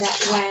that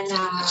when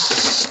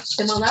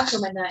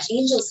when the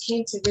angels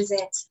came to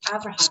visit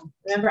Abraham,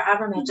 remember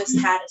Abraham had just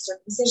had a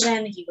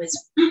circumcision, he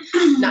was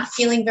not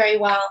feeling very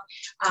well,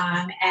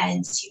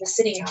 and he was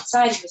sitting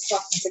outside, he was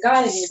talking to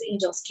God, and these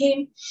angels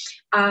came.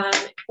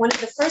 One of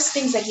the first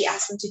things that he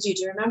asked them to do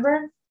you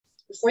remember?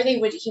 Before he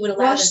would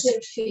allow them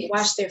to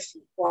wash their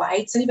feet. Why?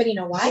 Does anybody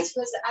know why?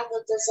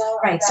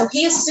 Right. So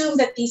he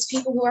assumed that these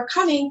people who are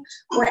coming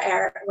were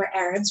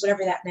Arabs,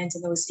 whatever that meant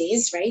in those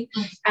days, right?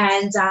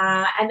 And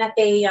that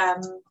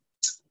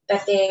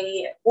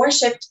they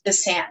worshipped the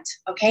sand.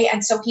 Okay.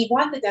 And so he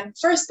wanted them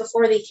first,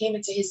 before they came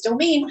into his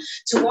domain,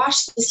 to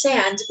wash the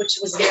sand, which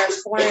was their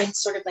foreign,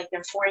 sort of like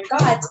their foreign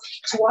gods,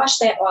 to wash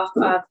that off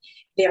of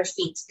their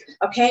feet.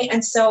 Okay.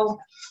 And so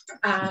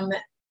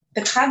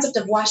the concept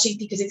of washing,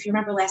 because if you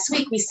remember last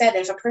week, we said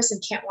that if a person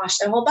can't wash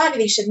their whole body,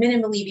 they should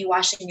minimally be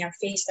washing their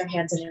face, their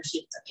hands, and their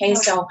feet. Okay,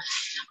 so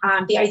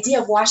the idea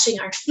of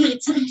washing our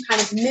feet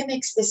kind of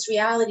mimics this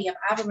reality of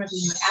Avraham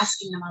Avinu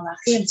asking the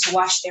Malachim to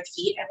wash their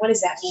feet. And what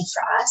does that mean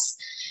for us?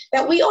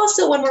 That we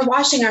also, when we're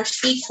washing our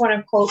feet, quote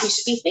unquote, we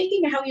should be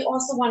thinking how we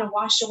also want to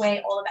wash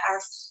away all of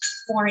our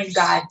foreign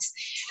gods.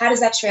 How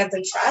does that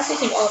translate for us? I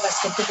think all of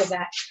us can think of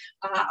that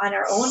on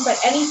our own, but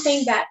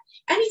anything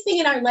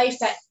in our life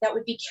that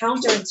would be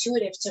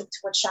counterintuitive to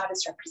what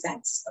Shabbos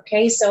represents,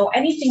 okay? So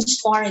anything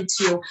foreign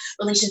to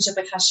relationship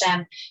with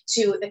Hashem,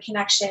 to the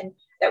connection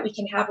that we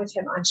can have with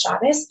him on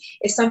Shabbos,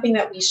 is something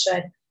that we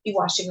should be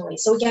washing away.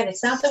 So again,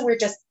 it's not that we're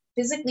just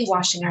physically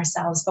washing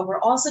ourselves, but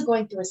we're also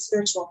going through a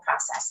spiritual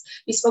process.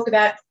 We spoke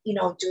about,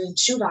 doing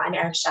tshuva on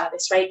Erev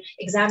Shabbos, right?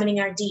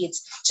 Examining our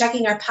deeds,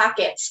 checking our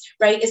pockets,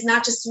 right? It's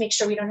not just to make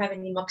sure we don't have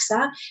any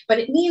muksa, but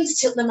it means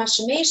to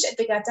l'mashamesh et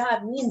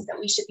begadav, means that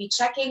we should be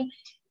checking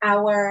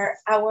our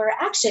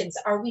actions.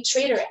 Are we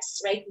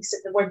traitorous, right? We said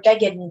the word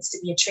beged means to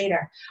be a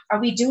traitor. Are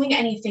we doing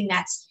anything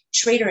that's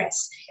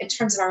traitorous in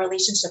terms of our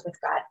relationship with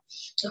God?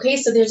 Okay,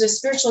 so there's a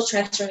spiritual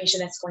transformation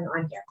that's going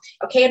on here.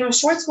 Okay, and Rav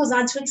Schwartz goes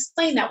on to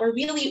explain that we're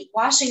really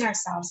washing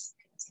ourselves.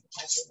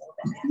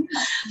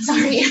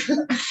 Sorry.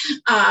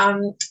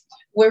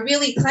 We're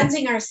really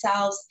cleansing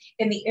ourselves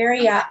in the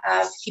area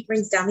of, he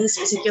brings down these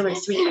particular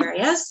three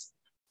areas.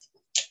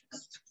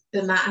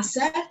 The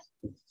ma'aseh,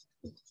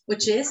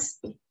 which is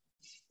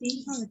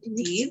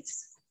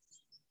deeds,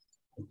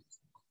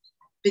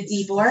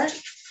 bedibor,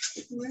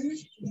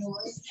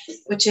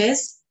 which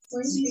is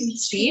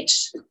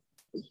speech,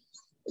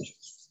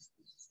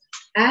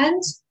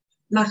 and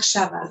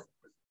machshava,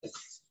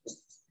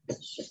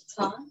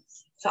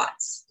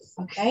 thoughts.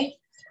 Okay.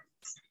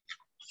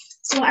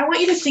 So I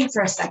want you to think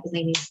for a second,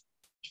 ladies.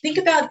 Think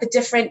about the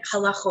different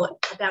halachot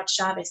about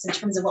Shabbos in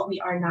terms of what we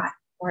are not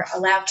or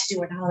allowed to do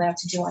or not allowed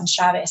to do on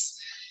Shabbos.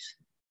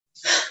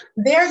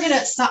 They're going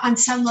to, on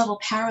some level,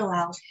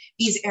 parallel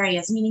these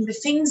areas, meaning the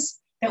things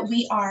that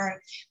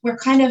we're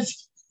kind of,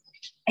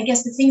 I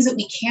guess the things that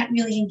we can't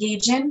really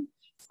engage in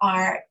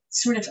are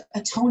sort of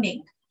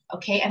atoning,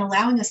 okay, and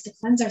allowing us to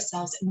cleanse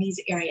ourselves in these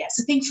areas.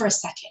 So think for a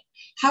second.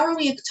 How are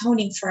we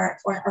atoning for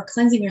or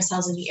cleansing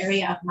ourselves in the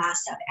area of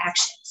maaseh,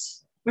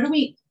 actions? What do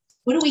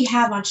we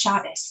have on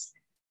Shabbos?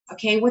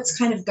 Okay, what's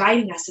kind of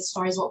guiding us as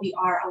far as what we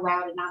are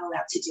allowed and not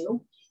allowed to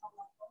do?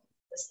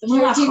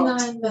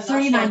 The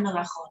 39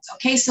 melachot.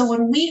 Okay, so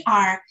when we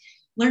are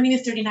learning the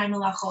 39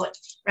 melachot,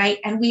 right,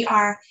 and we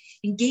are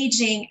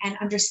engaging and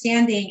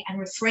understanding and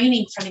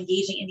refraining from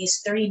engaging in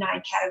these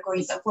 39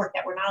 categories of work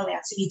that we're not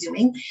allowed to be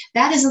doing,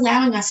 that is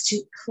allowing us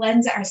to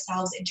cleanse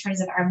ourselves in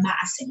terms of our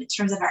ma'asim, in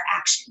terms of our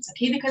actions,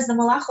 okay, because the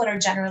melachot are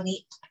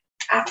generally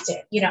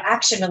active,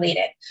 action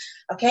related,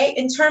 okay.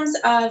 In terms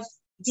of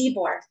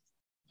dibor,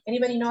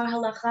 anybody know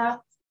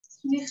halacha?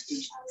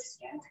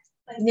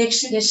 Nish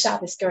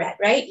Shabbos Geret,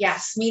 right?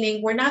 Yes,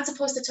 meaning we're not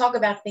supposed to talk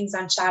about things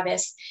on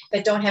Shabbos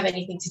that don't have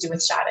anything to do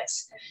with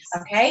Shabbos.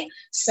 Okay,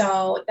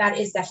 so that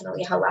is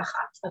definitely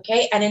halacha.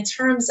 Okay, and in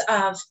terms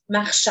of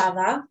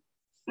machshava,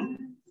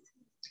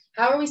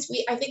 how are we?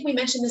 I think we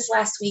mentioned this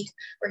last week.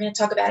 We're going to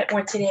talk about it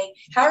more today.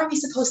 How are we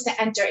supposed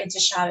to enter into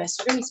Shabbos?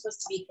 What are we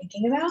supposed to be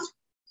thinking about?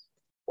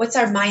 What's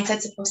our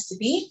mindset supposed to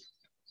be?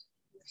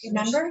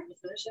 Remember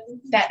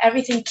that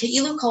everything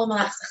ke'ilu kol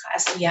malachtacha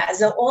asiyah, as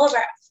though all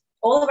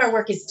of our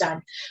work is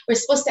done. We're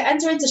supposed to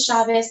enter into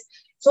Shabbos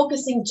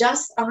focusing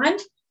just on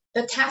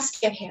the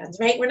task at hand,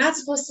 right? We're not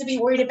supposed to be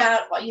worried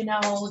about,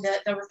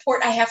 the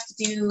report I have to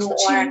do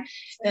or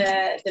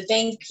the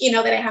bank,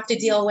 that I have to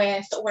deal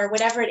with or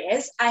whatever it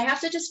is. I have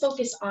to just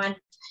focus on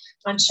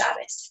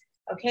Shabbos,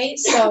 okay?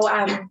 So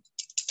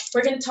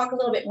we're going to talk a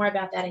little bit more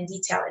about that in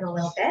detail in a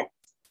little bit.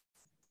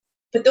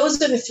 But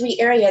those are the three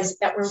areas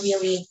that we're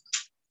really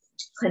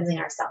cleansing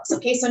ourselves,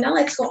 okay? So now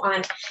let's go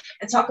on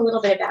and talk a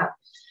little bit about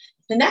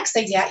the next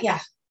idea, yeah.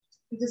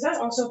 Does that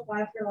also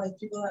apply for like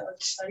people that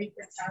like study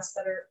for tests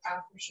that are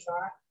after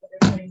Shabbat, that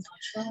they're studying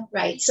Ashra?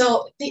 Right.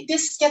 So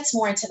this gets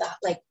more into the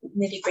like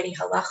nitty gritty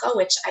halacha,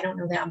 which I don't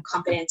know that I'm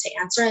competent to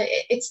answer.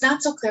 It's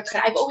not so clear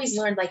cut. I've always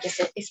learned like if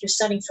you're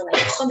studying for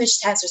like a Chumash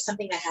test or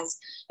something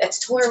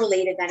that's Torah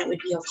related, then it would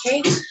be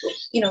okay.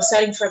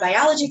 Studying for a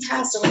biology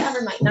test or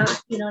whatever might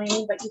not. You know what I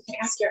mean? But you can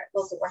ask your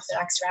local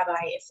Orthodox rabbi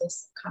if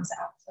this comes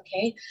out.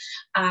 Okay.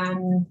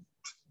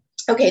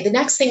 Okay. The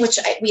next thing, which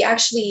I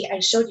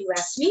showed you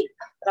last week,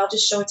 but I'll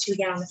just show it to you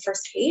again on the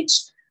first page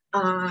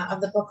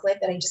of the booklet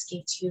that I just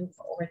gave to you,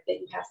 or that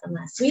you have from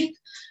last week.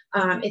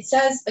 It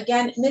says,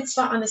 again,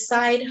 mitzvah on the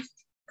side,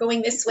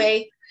 going this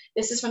way.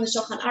 This is from the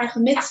Shulchan Aruch.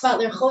 Mitzvah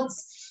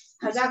l'rchotz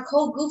haga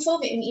kol gufo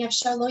ve'im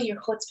yefshar lo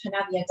yirchotz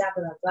panav yadav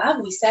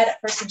v'raglav. We said a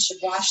person should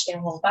wash their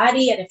whole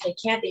body, and if they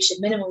can't, they should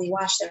minimally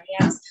wash their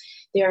hands,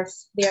 their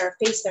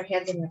face, their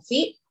hands, and their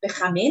feet.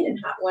 B'chamin, in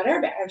hot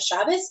water. Be'erev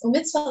Shabbos.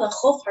 U'mitzvah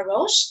l'chof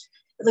harosh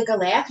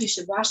l'galeach. You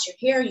should wash your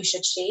hair. You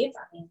should shave.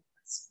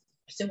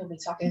 Presumably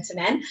talking to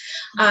men.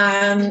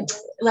 And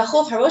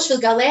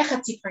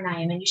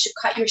you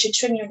should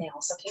trim your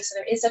nails. Okay, so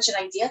there is such an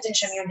idea to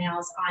trim your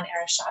nails on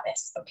Erev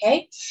Shabbos.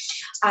 Okay,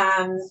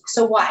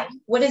 so why?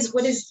 What does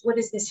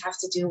this have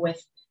to do with?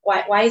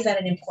 Why is that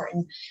an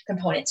important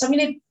component? So I'm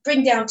going to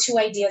bring down two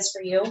ideas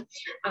for you.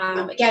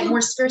 Again, more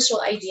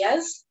spiritual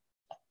ideas.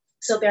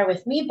 So bear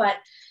with me. But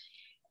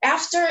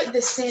after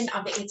the sin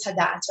of the Eitz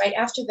Hadat, right?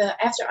 After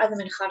Adam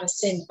and Chava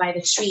sinned by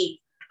the tree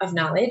of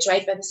knowledge,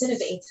 right, by the sin of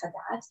the Eitz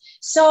Hadat.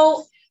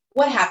 So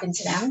what happened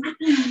to them?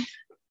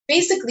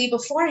 Basically,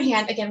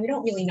 beforehand, again, we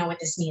don't really know what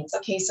this means.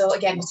 Okay, so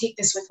again, you take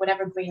this with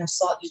whatever grain of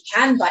salt you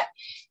can, but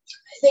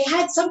they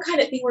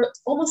were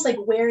almost like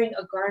wearing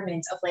a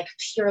garment of like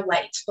pure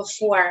light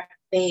before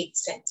they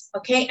sinned.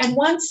 Okay, and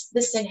once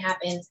the sin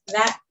happened,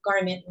 that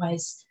garment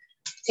was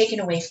taken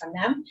away from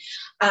them.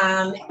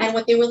 And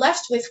what they were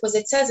left with was,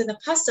 it says in the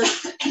pasuk,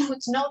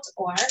 footnote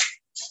or,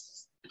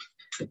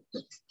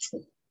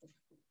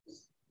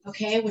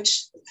 okay,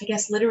 which I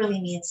guess literally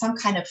means some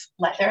kind of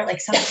leather,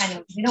 like some kind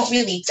of, we don't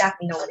really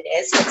exactly know what it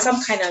is, but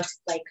some kind of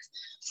like,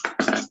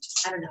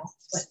 I don't know,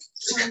 what,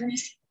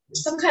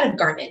 some kind of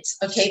garment,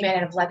 okay, made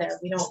out of leather.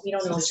 We don't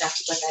know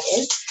exactly what that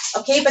is,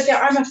 okay, but there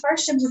are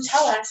Mefarshim who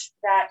tell us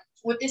that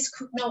what this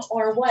kukno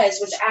or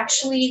was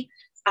actually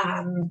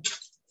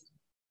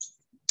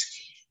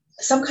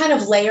some kind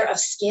of layer of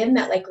skin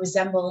that like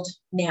resembled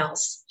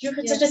nails. You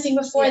heard such a thing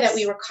before, that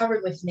we were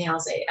covered with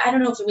nails. I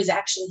don't know if it was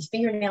actually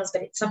fingernails,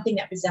 but it's something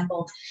that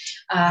resembled,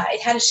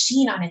 it had a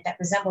sheen on it that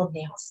resembled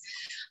nails.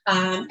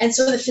 And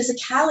so the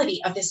physicality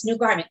of this new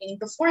garment, meaning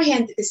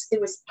beforehand,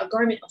 it was a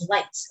garment of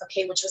light,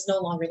 okay, which was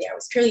no longer there. It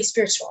was purely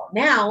spiritual.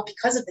 Now,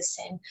 because of the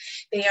sin,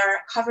 they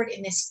are covered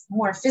in this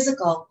more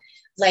physical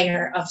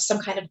layer of some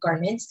kind of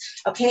garment,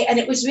 okay, and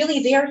it was really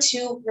there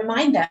to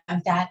remind them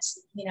that,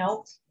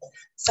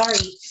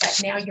 sorry,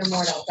 that now you're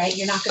mortal, right?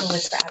 You're not going to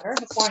live forever.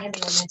 Beforehand, they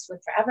were meant to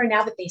live forever.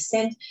 Now that they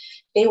sinned,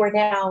 they were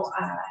now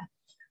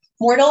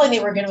mortal, and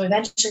they were going to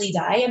eventually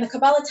die. And the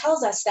Kabbalah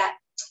tells us that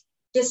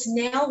this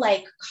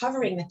nail-like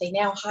covering that they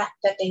now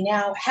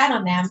had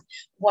on them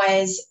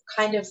was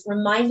kind of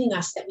reminding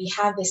us that we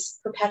have this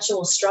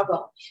perpetual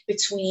struggle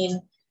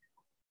between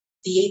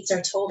the Yetzer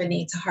Tov and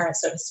the Yetzer Hara,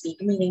 so to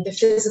speak, meaning the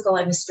physical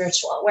and the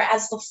spiritual.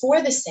 Whereas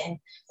before the sin,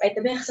 right,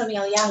 the Bechsam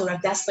Eliyahu,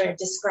 Rav Dessler,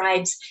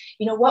 describes,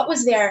 what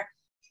was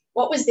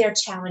their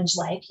challenge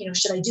like?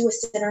 Should I do a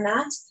sin or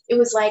not? It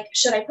was like,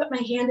 should I put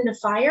my hand in a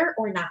fire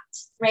or not,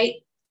 right?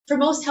 For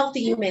most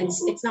healthy humans,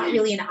 it's not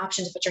really an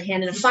option to put your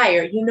hand in a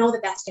fire. You know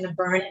that that's going to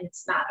burn, and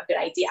it's not a good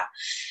idea.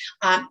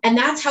 And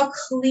that's how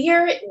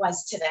clear it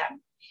was to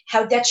them,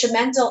 how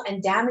detrimental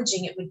and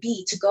damaging it would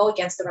be to go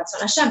against the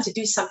Ratzon Hashem, to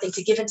do something,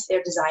 to give into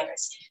their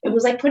desires. It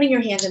was like putting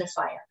your hand in a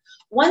fire.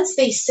 Once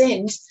they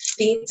sinned,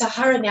 the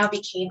Tahara now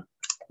became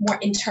more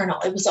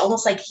internal. It was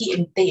almost like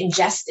they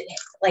ingested it.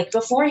 Like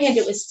beforehand,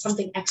 it was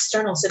something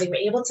external, so they were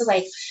able to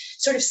like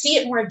sort of see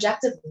it more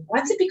objectively.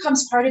 Once it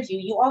becomes part of you,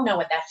 you all know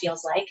what that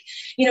feels like.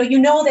 You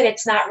know that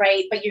it's not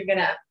right, but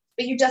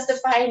you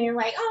justify it, and you're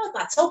like, oh, it's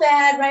not so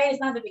bad, right?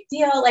 It's not a big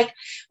deal. Like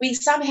we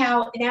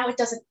somehow, now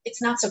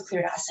it's not so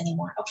clear to us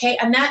anymore, okay?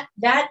 And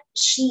that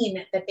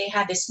sheen that they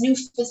had, this new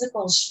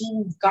physical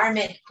sheen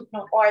garment,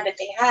 or that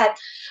they had,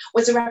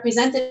 was a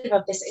representative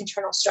of this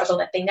internal struggle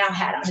that they now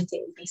had on a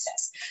daily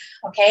basis,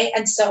 okay?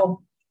 And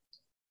so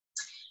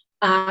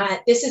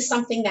this is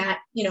something that,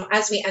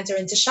 as we enter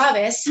into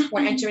Shabbos,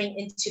 we're entering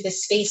into the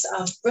space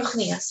of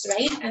Ruchnius,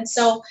 right? And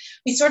so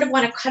we sort of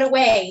want to cut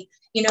away,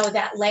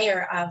 that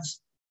layer of,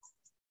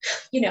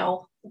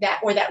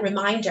 that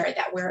reminder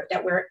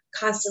that we're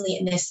constantly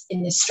in this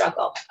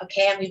struggle,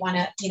 okay? And we want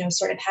to,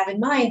 sort of have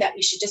in mind that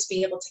we should just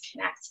be able to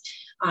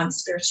connect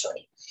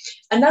spiritually.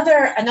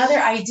 Another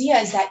idea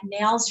is that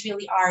nails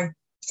really are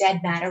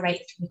dead matter,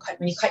 right?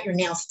 When you cut your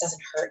nails, it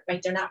doesn't hurt,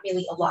 right? They're not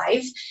really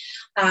alive.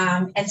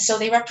 And so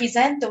they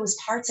represent those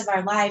parts of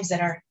our lives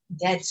that are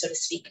dead, so to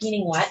speak,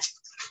 meaning what?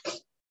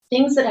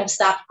 things that have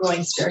stopped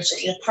growing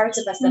spiritually, the parts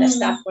of us that have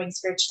stopped growing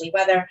spiritually,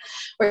 whether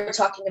we're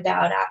talking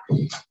about,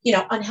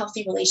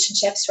 unhealthy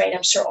relationships, right?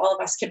 I'm sure all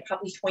of us can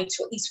probably point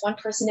to at least one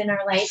person in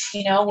our life,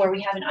 where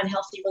we have an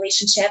unhealthy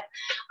relationship.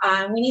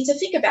 We need to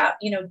think about,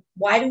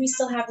 why do we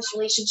still have this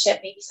relationship?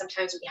 Maybe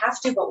sometimes we have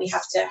to, but we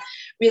have to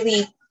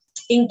really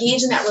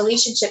engage in that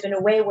relationship in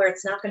a way where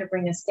it's not going to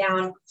bring us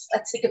down.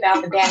 Let's think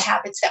about the bad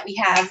habits that we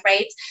have,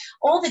 right?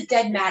 All the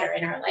dead matter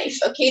in our life,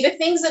 okay? The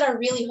things that are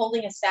really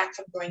holding us back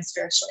from growing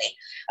spiritually,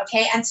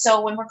 okay? And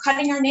so when we're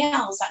cutting our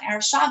nails on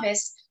Erev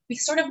Shabbos, we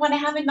sort of want to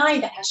have in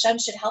mind that Hashem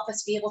should help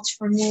us be able to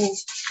remove,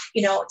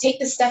 take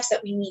the steps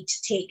that we need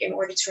to take in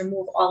order to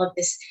remove all of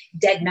this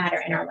dead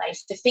matter in our life,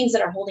 the things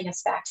that are holding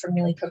us back from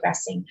really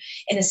progressing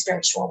in a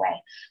spiritual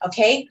way,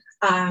 okay?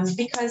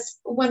 Because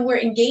when we're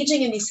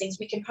engaging in these things,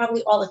 we can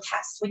probably all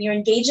attest, when you're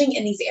engaging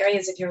in these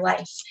areas of your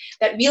life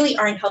that really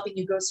aren't helping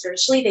you grow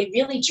spiritually, they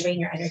really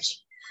drain your energy.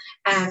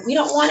 And we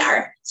don't want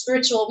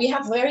we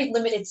have very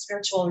limited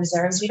spiritual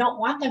reserves. We don't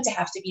want them to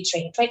have to be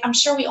drained, right? I'm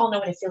sure we all know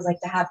what it feels like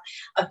to have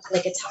a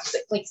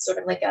toxic, sort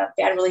of like a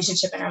bad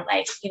relationship in our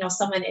life,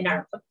 someone in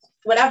our,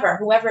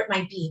 whoever it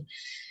might be.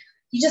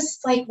 You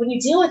just when you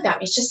deal with them,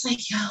 it's just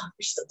you're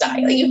still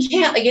dying. You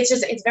can't,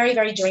 it's very,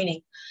 very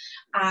draining.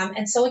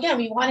 And so again,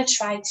 we want to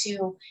try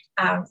to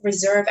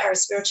reserve our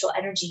spiritual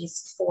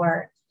energies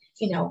for,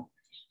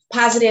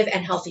 positive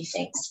and healthy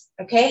things.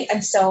 Okay.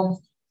 And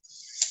so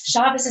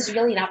Shabbos is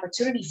really an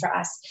opportunity for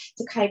us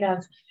to kind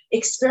of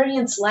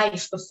experience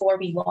life before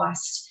we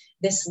lost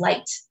this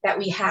light that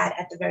we had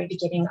at the very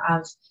beginning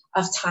of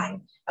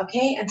time.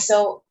 Okay. And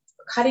so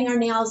cutting our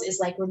nails is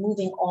like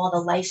removing all the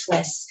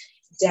lifeless,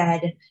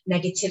 dead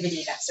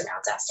negativity that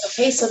surrounds us.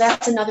 Okay. So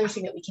that's another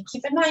thing that we can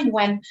keep in mind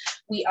when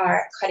we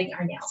are cutting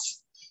our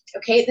nails.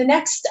 Okay. The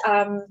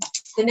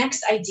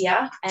next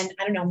idea, and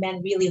I don't know,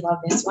 men really love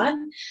this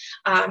one.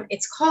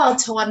 It's called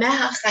Toameh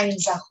HaChaim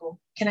Zachu.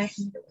 Can I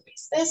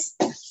erase this?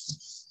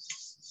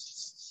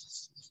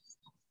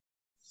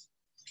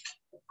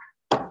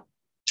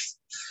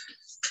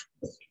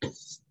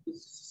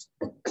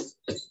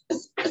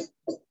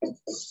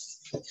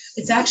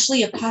 It's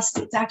actually a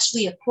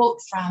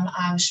quote from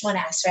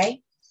Shmona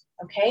Esrei,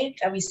 okay,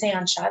 that we say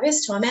on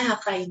Shabbos. Toameh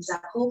HaChaim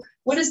Zachu.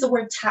 What does the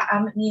word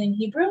ta'am mean in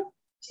Hebrew?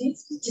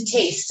 To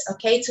taste,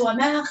 okay?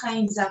 Toameh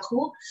HaChaim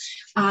Zachu.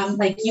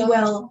 You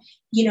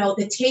will,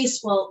 the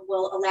taste will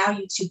allow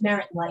you to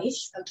merit life,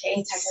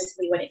 okay?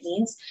 Technically what it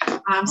means.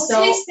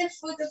 So taste the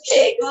food of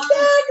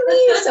exactly.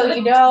 So,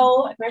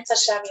 Meretz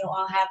Hashem, you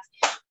all have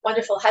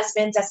wonderful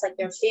husbands. That's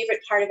their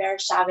favorite part of Erev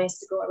Shabbos,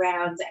 to go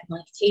around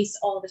and taste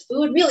all the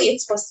food. Really,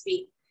 it's supposed to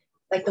be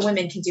the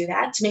women can do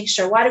that to make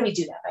sure. Why do we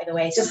do that, by the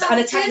way? Just on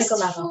a technical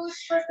level. Food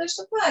for the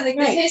Shabbat, right.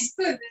 It tastes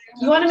good.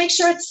 You want to make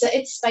sure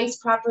it's spiced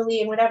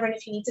properly and whatever. And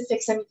if you need to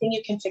fix anything,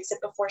 you can fix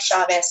it before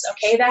Shabbos.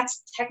 Okay,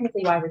 that's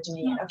technically why we're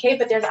doing it. Okay,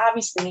 but there's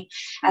obviously,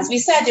 as we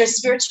said, there's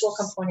spiritual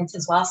components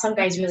as well. Some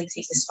guys really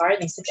take this far and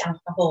they sit down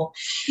with the whole,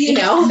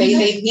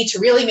 they need to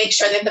really make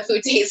sure that the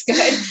food tastes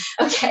good.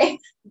 Okay,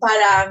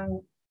 but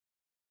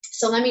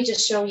so let me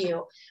just show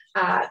you.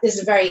 This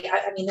is a very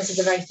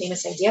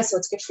famous idea, so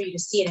it's good for you to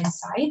see it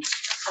inside.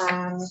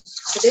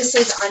 So this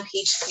is on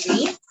page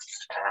 3.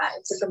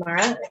 It's a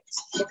Gemara. It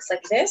looks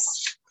like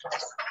this.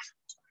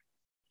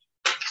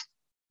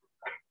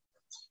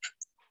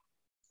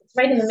 It's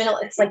right in the middle.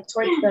 It's towards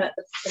the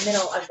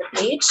middle of the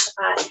page.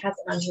 It has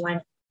an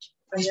underline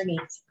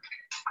underneath.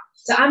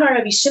 So Amar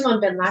Rabbi Shimon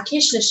ben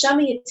Lakish,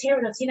 Neshama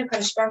Yitzer Notina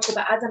Kadosh Baruch Hu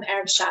Ba'adam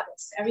Erev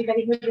Shabbos.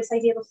 Everybody heard this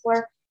idea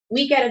before?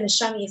 We get a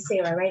Neshama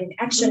Yisera, right? An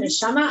extra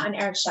Neshama on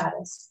Erev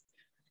Shabbos.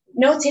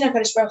 No Tina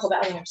Kadosh Baruch Hu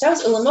Ba'adam Erev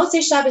Shabbos.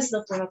 Ulamotei Shabbos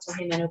Lo Tluno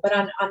Tohimenu. But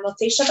on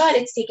Motzei Shabbat,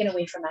 it's taken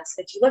away from us.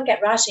 If you look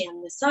at Rashi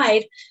on the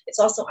side, it's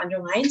also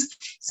underlined.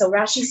 So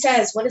Rashi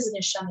says, what is a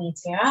Neshama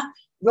Yisera?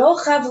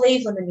 Rochav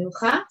Lev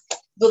L'Menucha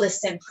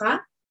V'Lesimcha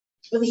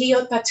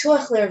V'Lihiyot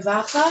Patuach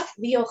L'Ervacha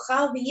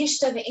V'Yochal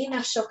V'Yishta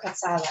V'Einav Shel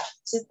Katzala.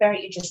 This is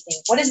very interesting.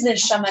 What is the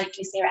Neshama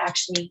Yisera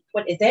actually?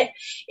 What is it?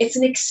 It's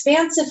an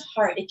expansive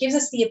heart. It gives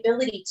us the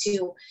ability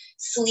to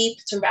sleep,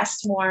 to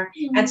rest more,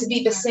 and to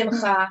be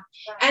besimcha,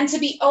 and to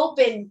be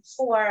open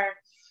for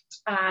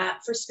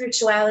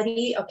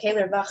spirituality. Okay,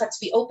 l'ervacha, to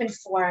be open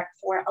for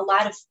a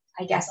lot of,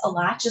 just a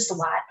lot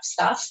of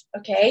stuff.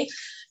 Okay.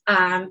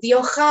 You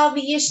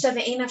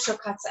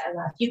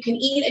can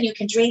eat and you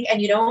can drink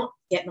and you don't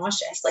get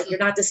nauseous. You're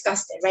not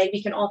disgusted, right?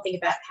 We can all think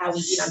about how we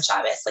eat on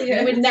Shabbos.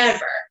 We would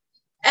never,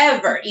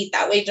 ever eat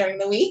that way during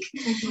the week.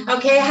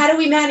 Okay, how do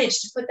we manage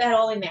to put that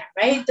all in there,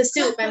 right? The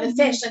soup and the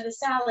fish and the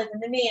salad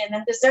and the meat and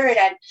then dessert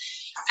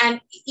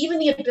and even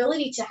the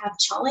ability to have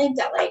cholent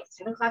at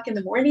 10 o'clock in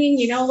the morning,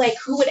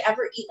 who would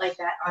ever eat like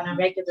that on a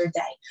regular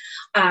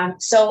day?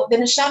 So the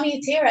Neshama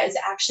Yitera is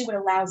actually what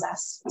allows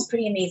us, it's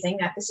pretty amazing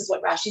that this is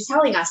what Rashi's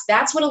telling us.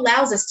 That's what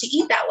allows us to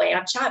eat that way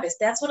on Shabbos.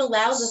 That's what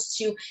allows us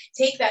to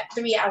take that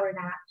 3-hour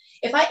nap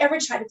if I ever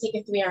try to take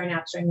a 3-hour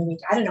nap during the week,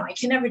 I don't know, I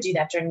can never do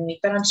that during the week.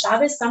 But on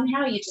Shabbos,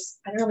 somehow you just,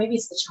 I don't know, maybe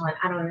it's the challenge,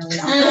 I don't really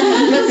know.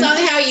 But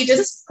somehow you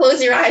just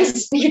close your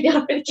eyes and you're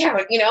down for the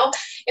count,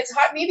 It's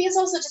hard. Maybe it's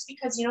also just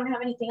because you don't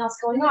have anything else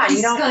going on.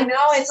 You don't,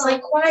 it's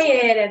like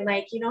quiet and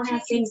like you don't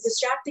have things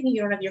distracting you.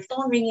 You don't have your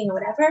phone ringing or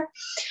whatever.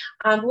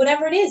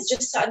 Whatever it is,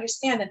 just to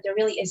understand that there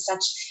really is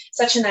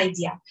such an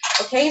idea.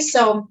 Okay,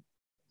 so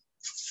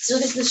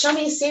this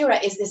Neshama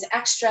Yisera is this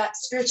extra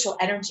spiritual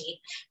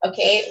energy,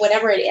 okay,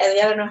 whatever it is,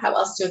 I don't know how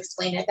else to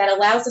explain it, that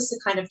allows us to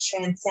kind of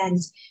transcend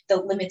the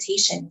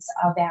limitations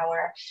of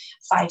our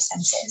 5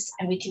 senses,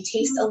 and we can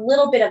taste a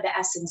little bit of the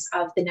essence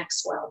of the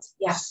next world.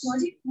 Yeah.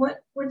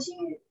 What do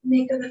you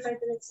make of the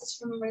fact that it's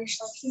from Reish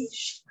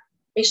Lakish?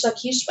 Reish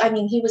Lakish, I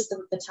mean, he was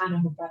the Tana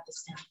who brought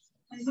this down.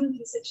 I think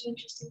he's such an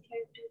interesting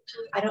character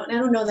too. I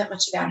don't know that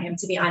much about him,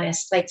 to be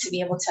honest, like to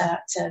be able to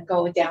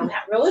go down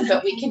that road,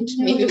 but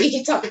maybe we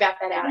can talk about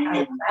that out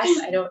of class.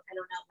 I don't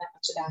know that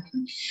much about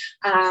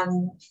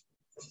him.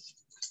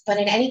 But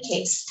in any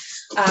case,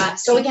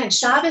 so again,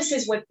 Shabbos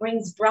is what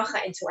brings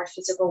bracha into our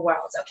physical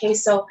world. Okay,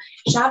 so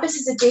Shabbos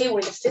is a day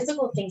where the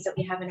physical things that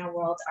we have in our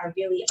world are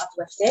really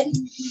uplifted.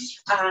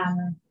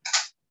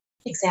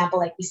 Example,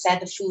 like we said,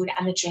 the food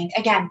and the drink.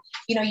 Again,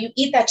 you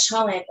eat that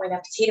chalent or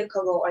that potato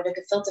kugel or the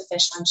gefilte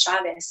fish on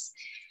Shabbos.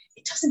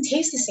 It doesn't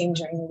taste the same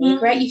during the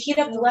week, right? You heat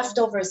up the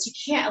leftovers. You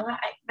can't.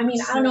 I mean,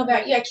 I don't know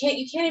about you.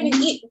 You can't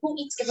even eat. Who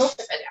eats gefilte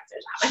fish after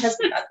that? My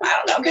husband does.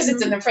 I don't know, because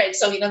it's in the fridge,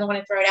 so he doesn't want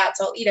to throw it out.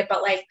 So I'll eat it.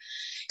 But like,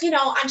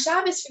 on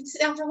Shabbos, when you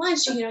sit down for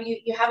lunch,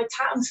 you have a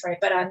time for it.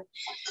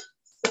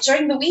 But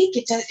during the week,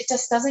 it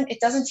just doesn't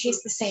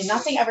taste the same.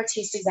 Nothing ever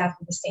tastes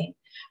exactly the same.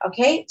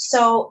 Okay,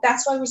 so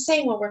that's why we're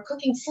saying when we're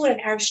cooking food on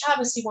Erev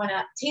Shabbos, we want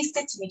to taste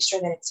it to make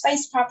sure that it's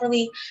spiced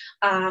properly,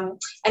 and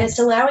it's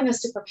allowing us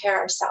to prepare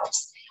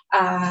ourselves,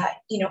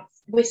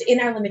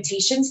 within our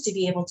limitations to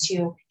be able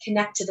to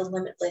connect to the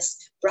limitless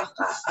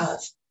bracha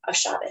of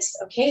Shabbos.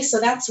 Okay, so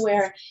that's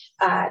where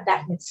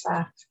that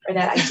mitzvah or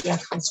that idea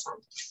comes from.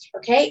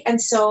 Okay,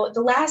 and so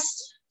the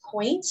last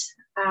point,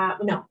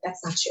 no,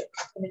 that's not true.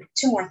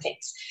 2 more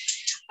things.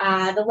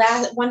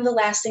 One of the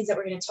last things that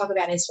we're going to talk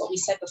about is what we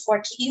said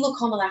before, ki'ilu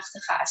kol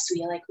malachtecha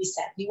asuya, like we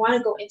said. We want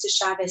to go into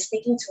Shabbos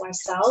thinking to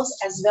ourselves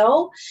as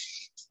though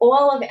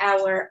all of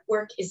our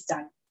work is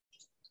done.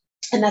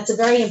 And that's a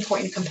very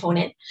important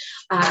component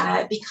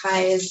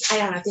because, I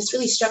don't know, this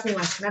really struck me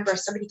once. I remember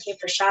somebody came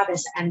for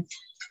Shabbos and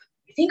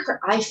I think her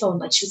iPhone,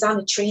 like she was on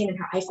the train and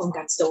her iPhone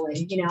got stolen,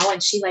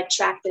 and she like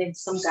tracked it in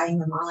some guy in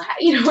Ramallah,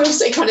 it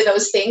was like one of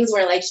those things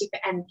where like she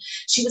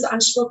was on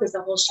shlokas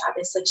the whole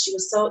Shabbos, like she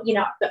was so,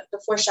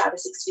 before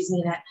Shabbos,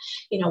 that,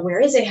 where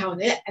is it, how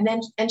is it,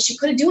 and she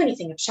couldn't do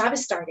anything if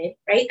Shabbos started,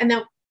 right? And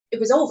then it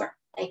was over,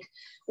 like,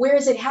 where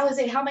is it, how is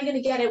it, how am I going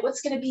to get it, what's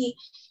going to be,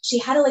 she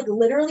had to like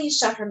literally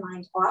shut her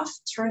mind off,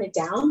 turn it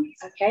down,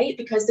 okay,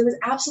 because there was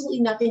absolutely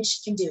nothing she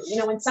can do,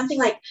 when something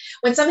like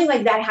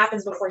that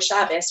happens before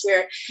Shabbos,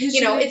 where,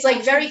 it's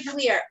like very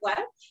clear, what?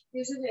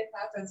 Usually it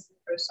happens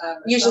before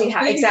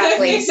Shabbos.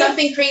 Exactly.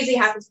 Something crazy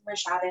happens before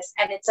Shabbos,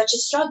 and it's such a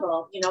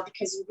struggle,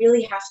 because you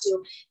really have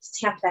to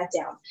tamp that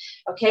down,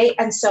 okay,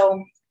 and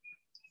so,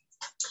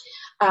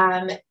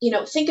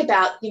 think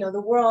about,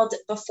 the world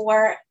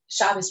before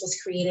Shabbos was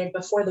created,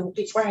 before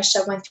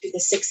Hashem went through the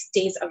 6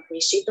 days of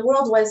Breshit, the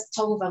world was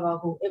tohu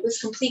vavohu. It was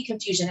complete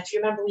confusion. If you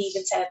remember, we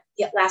even said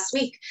last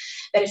week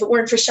that if it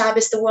weren't for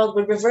Shabbos, the world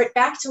would revert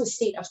back to a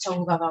state of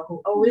tohu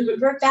vavohu, or would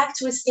revert back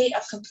to a state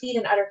of complete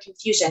and utter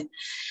confusion.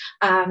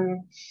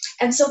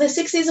 And so the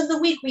 6 days of the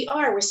week,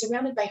 we're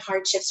surrounded by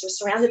hardships, we're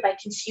surrounded by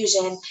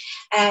confusion,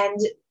 and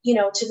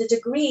to the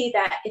degree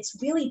that it's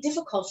really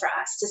difficult for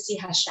us to see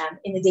Hashem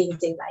in the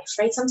day-to-day life,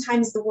 right?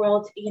 Sometimes the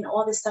world,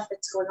 all this stuff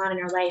that's going on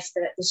in our life,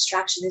 the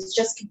distraction is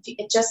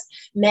it just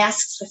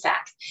masks the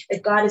fact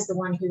that God is the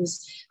one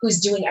who's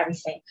doing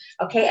everything.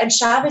 Okay, and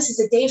Shabbos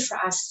is a day for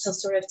us to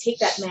sort of take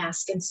that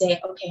mask and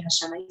say, okay,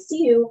 Hashem, I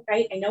see you,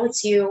 right? I know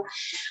it's you.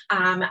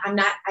 I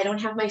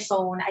don't have my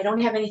phone. I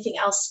don't have anything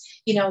else,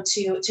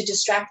 to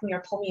distract me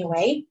or pull me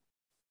away.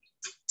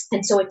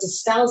 And so it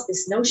dispels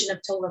this notion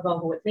of tohu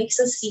vavohu. It makes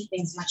us see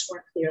things much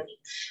more clearly.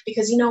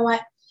 Because you know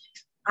what?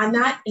 I'm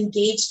not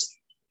engaged,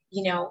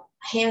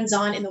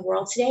 hands-on in the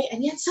world today,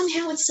 and yet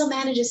somehow it still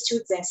manages to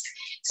exist.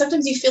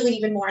 Sometimes you feel it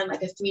even more in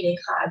like a 3-day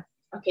chag.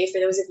 Okay, for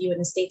those of you in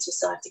the States who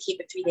still have to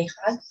keep a 3-day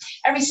chag.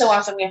 Every so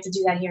often we have to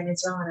do that here in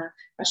Israel on a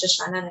Rosh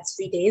Hashanah, that's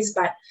 3 days,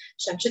 but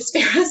Hashem should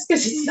spare us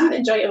because it's not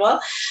enjoyable.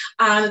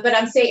 But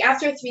I'm saying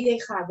after a 3-day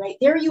chag, right,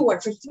 there you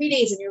were for 3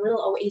 days in your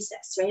little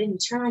oasis, right, and you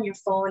turn on your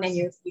phone and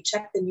you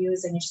check the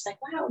news and you're just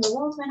like, wow, the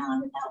world went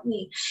on without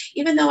me,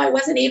 even though I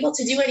wasn't able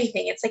to do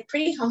anything. It's like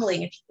pretty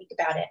humbling if you think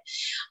about it.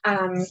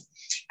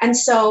 And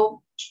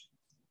so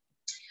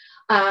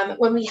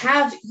when we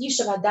have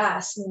Yishuv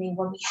Hadas, meaning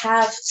when we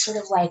have sort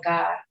of like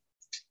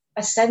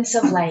a sense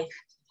of like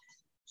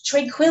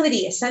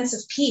tranquility, a sense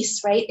of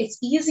peace, right? It's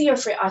easier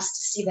for us to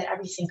see that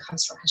everything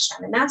comes from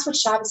Hashem. And that's what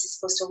Shabbos is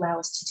supposed to allow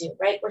us to do,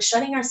 right? We're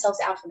shutting ourselves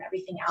out from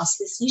everything else.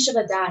 This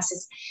Yishuv Das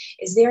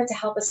is there to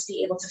help us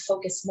be able to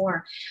focus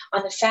more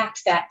on the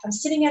fact that I'm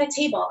sitting at a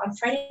table on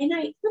Friday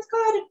night with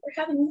God.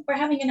 We're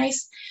having a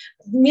nice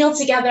meal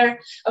together.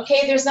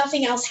 Okay, there's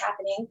nothing else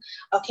happening.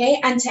 Okay,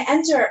 and to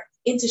enter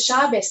into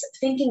Shabbos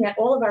thinking that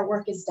all of our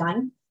work is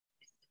done.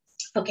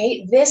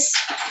 Okay, this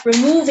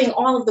removing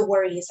all of the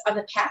worries of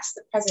the past,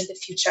 the present, the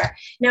future.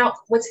 Now,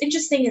 what's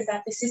interesting is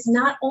that this is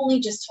not only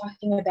just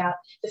talking about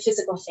the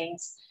physical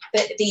things,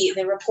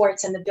 the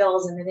reports and the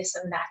bills and the this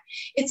and that.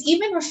 It's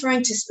even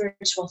referring to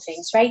spiritual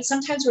things, right?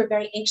 Sometimes we're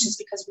very anxious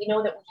because we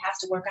know that we have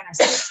to work on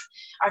ourselves,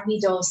 our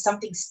midos,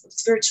 something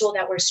spiritual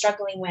that we're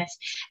struggling with.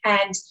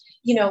 And,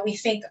 we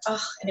think,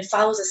 and it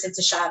follows us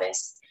into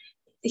Shabbos.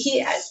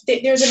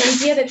 There's an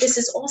idea that this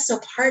is also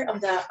part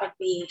of the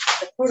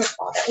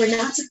protocol, that we're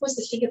not supposed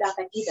to think about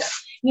that either.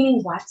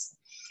 Meaning what?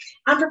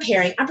 I'm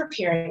preparing,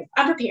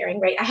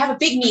 right? I have a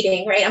big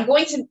meeting, right? I'm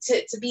going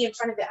to be in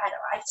front of it.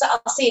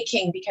 I'll say a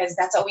king because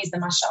that's always the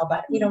mashal,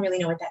 but we don't really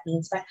know what that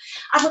means. But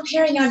I'm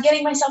preparing and I'm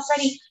getting myself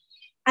ready.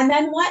 And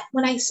then what?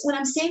 When I'm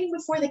standing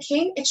before the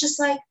king, it's just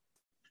like,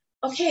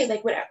 okay,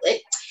 like whatever.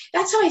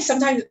 That's how I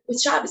sometimes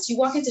with Shabbos, you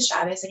walk into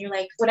Shabbos and you're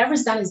like,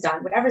 whatever's done is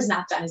done. Whatever's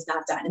not done is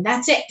not done. And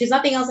that's it. There's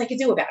nothing else I could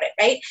do about it,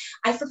 right?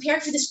 I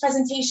prepared for this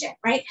presentation,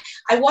 right?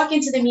 I walk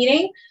into the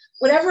meeting,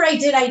 whatever I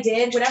did.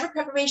 Whatever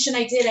preparation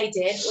I did.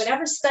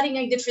 Whatever studying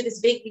I did for this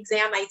big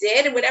exam, I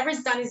did. And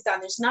whatever's done is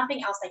done. There's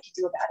nothing else I could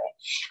do about it.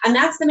 And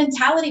that's the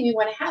mentality we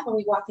want to have when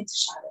we walk into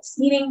Shabbos.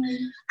 Meaning,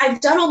 I've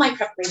done all my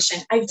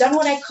preparation. I've done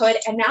what I could.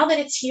 And now that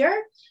it's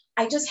here,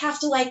 I just have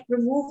to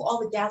remove all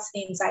the doubts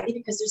and anxiety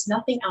because there's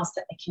nothing else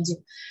that I can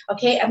do.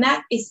 Okay. And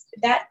that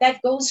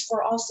goes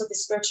for also the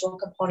spiritual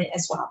component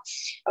as well.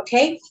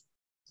 Okay.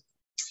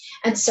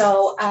 And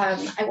so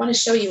I want to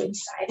show you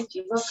inside. If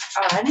you look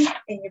on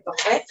in your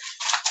booklet,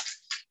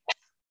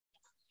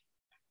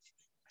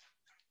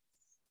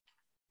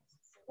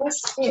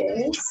 this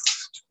is,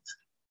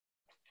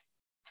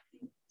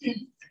 this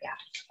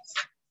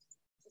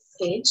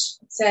page.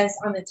 It says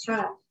on the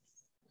top,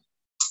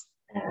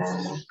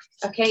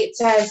 okay, it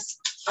says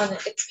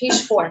it's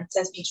page 4. It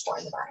says page 4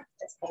 on the bottom.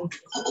 That's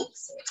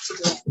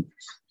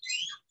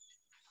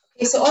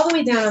okay, so all the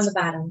way down on the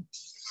bottom.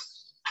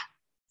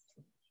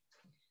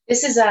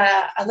 This is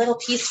a little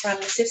piece from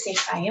the Sifsei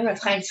Chaim, Rav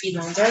Chaim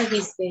Friedlander. He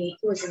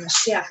was in the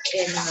Mashiach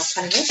in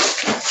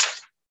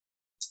Panemus.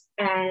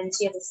 And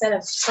he has a set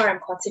of Sfarim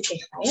called Sifsei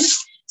Chaim.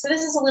 So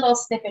this is a little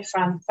snippet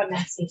from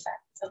that Sefer.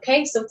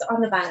 Okay, so it's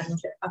on the bottom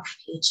of the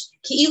page.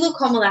 Ki'ilu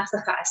kol malach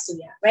lecha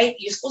asuya, right?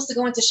 You're supposed to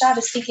go into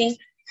Shabbos thinking,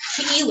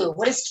 Ki'ilu.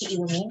 What does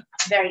Ki'ilu mean?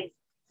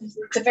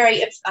 It's a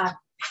very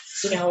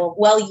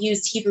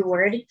well-used Hebrew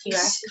word. If you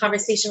have a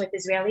conversation with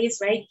Israelis,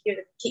 right? You hear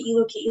the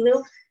Ki'ilu.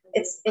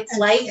 It's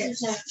like,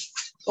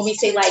 when we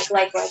say like,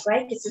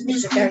 it's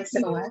very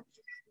similar.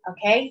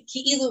 Okay?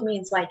 Ki'ilu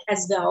means like,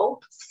 as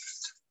though.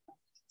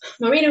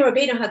 Marina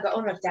Rabbeinu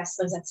HaGaon Rav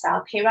Dessler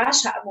Zatzal,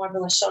 Peirash HaAmor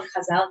B'Lashon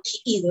Chazal,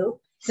 Ki'ilu,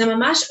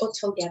 Zemamash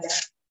Oto Geder.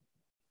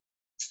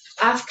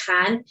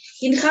 Afkan,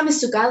 Hincha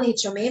Mesugal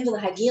Hitromein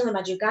V'Lahagil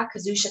L'Madriga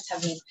Kazusha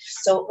Tavim.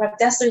 So Rav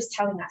Dessler is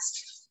telling us,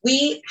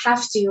 we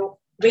have to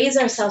raise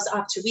ourselves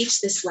up to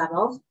reach this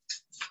level,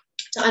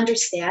 to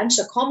understand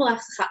that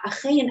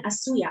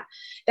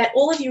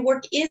all of your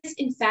work is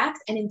in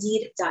fact and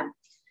indeed done.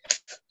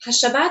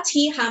 Shabbos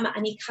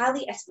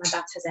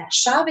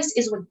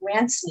is what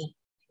grants me.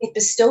 It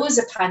bestows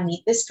upon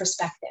me this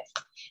perspective.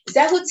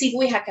 That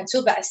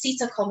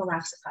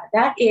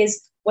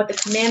is what the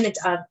commandment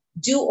of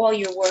do all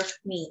your work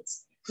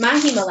means.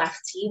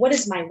 What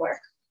is my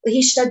work?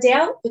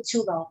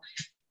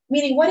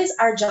 Meaning, what is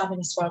our job in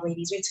this world,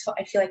 ladies?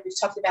 I feel like we've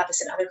talked about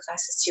this in other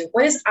classes too.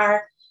 What is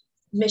our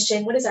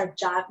mission? What is our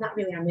job? Not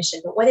really our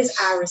mission, but what is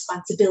our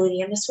responsibility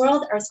in this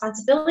world? Our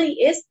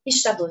responsibility is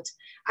hishtadlut.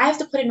 I have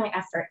to put in my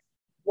effort.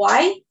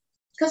 Why?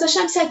 Because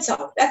Hashem said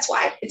so. That's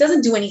why. It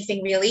doesn't do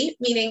anything really,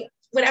 meaning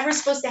whatever's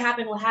supposed to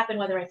happen will happen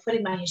whether I put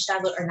in my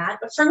hishtadlut or not.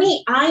 But for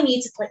me, I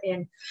need to put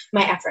in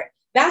my effort.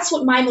 That's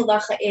what my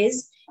malacha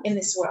is in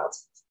this world.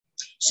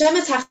 So that,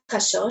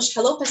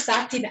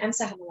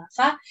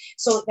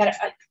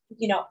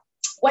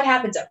 what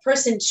happens? A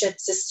person should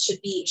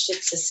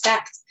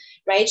suspect,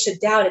 right? Should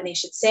doubt, and they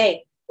should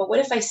say, but what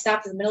if I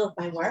stop in the middle of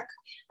my work?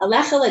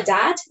 Right?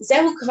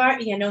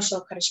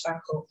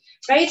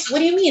 What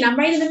do you mean? I'm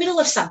right in the middle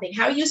of something.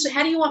 How do you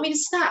want me to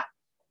stop?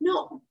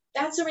 No,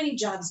 that's already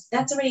God's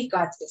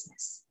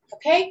business.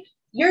 Okay?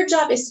 Your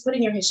job is to put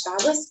in your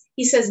hishtadlus.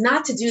 He says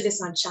not to do this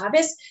on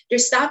Shabbos. You're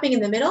stopping in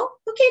the middle.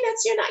 Okay,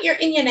 you're not your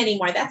inyan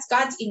anymore. That's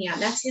God's inyan.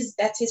 That's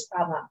his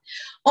problem.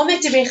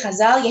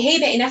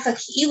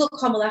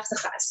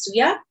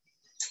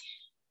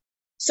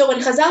 So when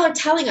Chazal are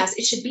telling us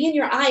it should be in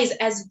your eyes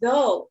as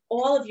though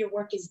all of your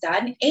work is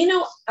done,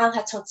 Eino al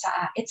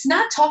hatotza'ah. It's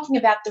not talking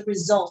about the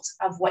result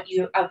of what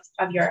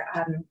of your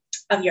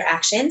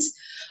actions.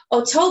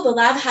 Because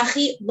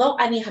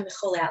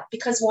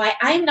why?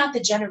 I'm not the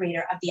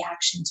generator of the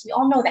actions. We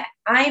all know that.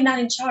 I'm not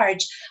in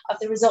charge of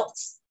the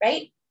results,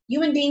 right?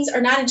 Human beings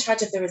are not in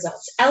charge of the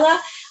results. Ella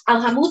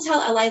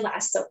alhamutal alay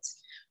la'asot.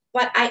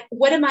 But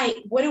what am I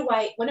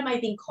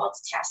being called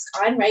to task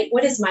on, right?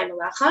 What is my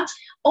malacha?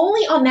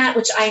 Only on that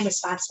which I am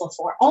responsible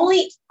for.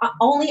 Only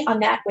on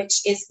that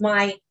which is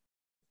my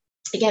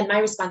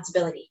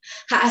responsibility.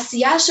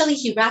 Ha'asiyah shali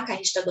hi rak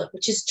ha'hishtadlut,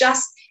 which is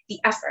just the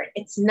effort.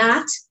 It's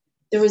not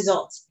the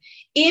result.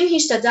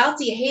 This,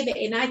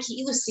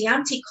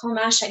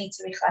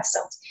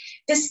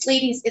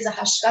 ladies, is a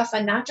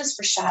hashkafa, not just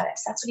for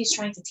Shabbos. That's what he's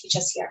trying to teach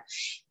us here.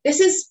 This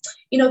is,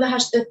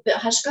 the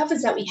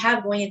hashkafas that we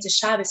have going into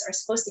Shabbos are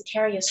supposed to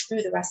carry us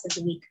through the rest of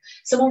the week.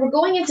 So when we're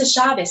going into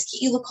Shabbos,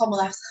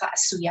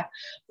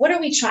 what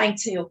are we trying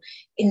to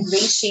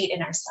ingratiate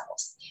in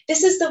ourselves?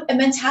 This is the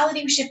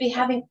mentality we should be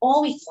having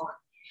all week long.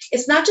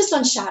 It's not just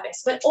on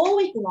Shabbos, but all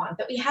week long,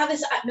 that we have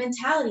this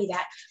mentality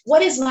that,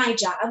 what is my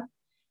job?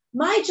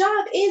 My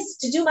job is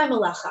to do my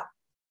malacha,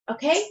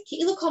 okay?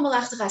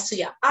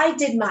 I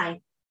did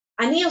mine.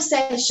 I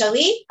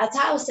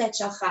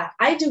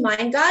do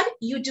mine, God,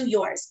 you do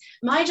yours.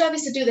 My job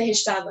is to do the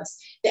hishtadlus.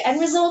 The end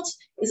result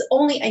is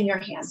only in your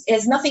hands. It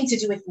has nothing to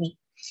do with me.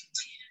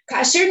 So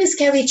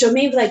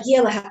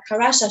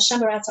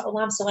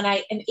when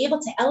I am able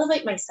to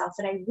elevate myself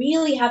and I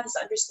really have this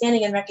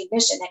understanding and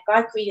recognition that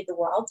God created the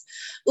world,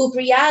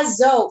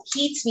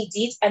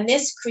 and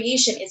this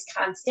creation is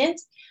constant,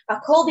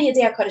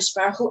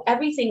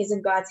 everything is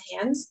in God's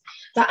hands.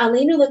 All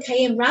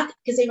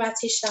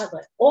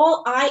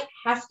I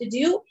have to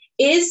do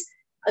is,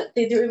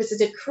 there was a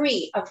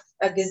decree of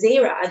a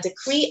gezerah, a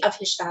decree of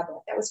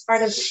hishtadlut. That was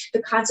part of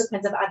the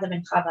consequence of Adam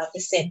and Chava, the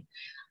sin.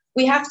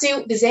 We have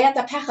to,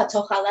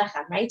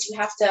 right? You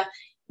have to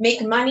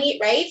make money,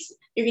 right?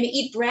 You're going to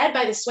eat bread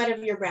by the sweat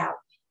of your brow.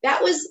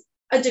 That was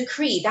a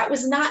decree. That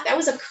was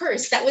a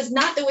curse. That was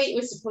not the way it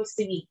was supposed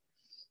to be.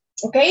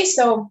 Okay,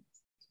 so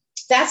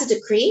that's a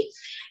decree.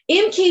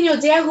 If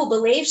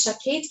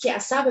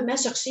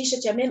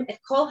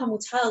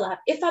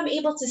I'm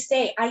able to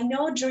say, I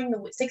know during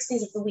the 6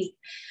 days of the week,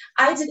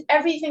 I did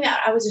everything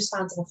that I was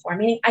responsible for,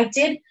 meaning I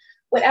did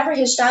whatever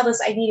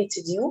hishtadlus I needed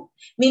to do.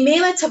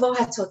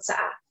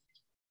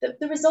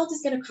 The result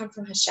is going to come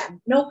from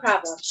Hashem. No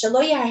problem. You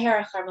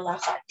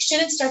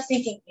shouldn't start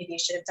thinking, maybe I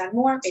should have done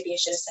more. Maybe I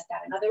should have sent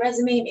out another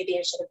resume. Maybe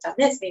I should have done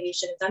this. Maybe I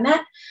should have done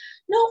that.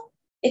 No,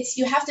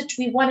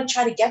 we want to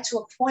try to get to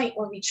a point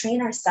where we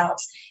train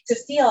ourselves to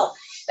feel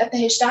that the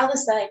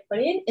hishtadlus that I put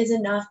in is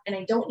enough and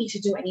I don't need to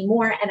do any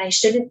more. And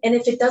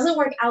if it doesn't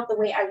work out the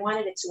way I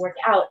wanted it to work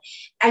out,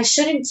 I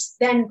shouldn't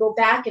then go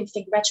back and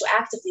think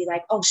retroactively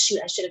like, oh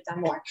shoot, I should have done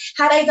more.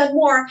 Had I done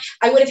more,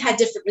 I would have had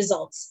different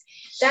results.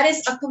 That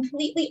is a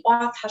completely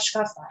off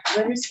hashkafa.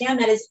 You understand?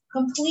 That is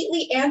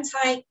completely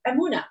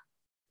anti-emunah.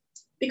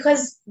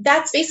 Because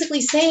that's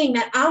basically saying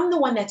that I'm the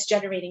one that's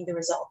generating the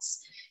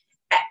results.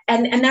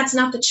 And that's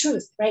not the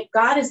truth, right?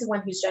 God is the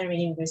one who's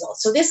generating the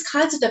results. So this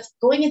concept of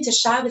going into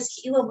Shabbos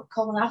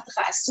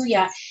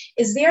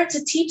is there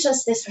to teach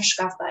us this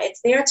hashkafa.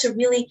 It's there to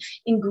really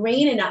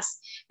ingrain in us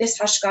this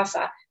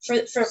hashkafa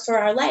for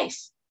our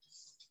life.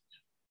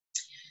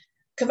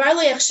 You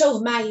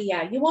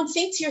won't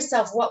think to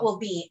yourself what will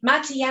be,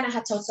 what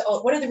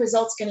are the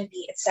results going to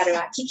be,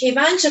 etc.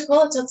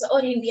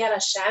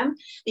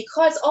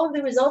 Because all of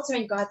the results are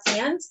in God's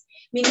hands,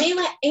 I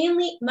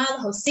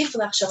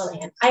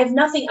have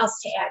nothing else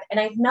to add, and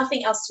I have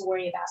nothing else to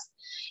worry about.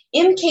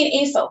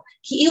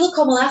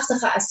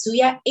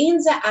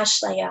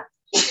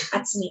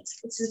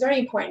 This is very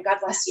important. God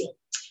bless you.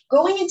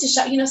 Going into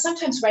Shabbos,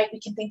 sometimes, right, we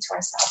can think to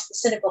ourselves, the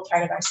cynical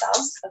part of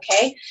ourselves,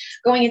 okay?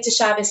 Going into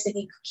Shabbos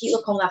thinking,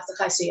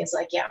 is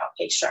like, yeah,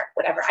 okay, sure,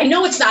 whatever. I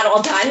know it's not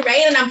all done,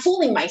 right? And I'm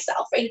fooling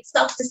myself, right? It's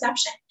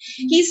self-deception.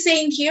 He's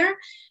saying here,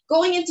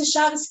 going into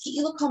Shabbos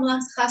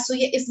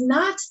is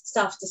not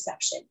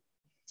self-deception,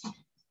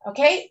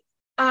 okay?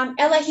 What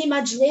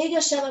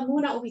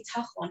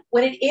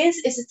it is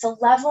it's a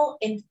level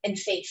in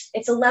faith.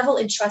 It's a level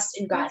in trust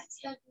in God.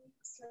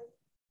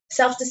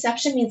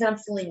 Self-deception means I'm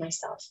fooling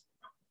myself.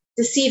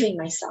 Deceiving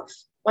myself.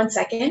 One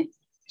second.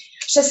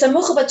 Right?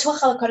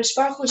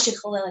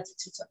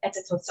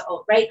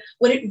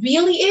 What it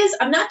really is,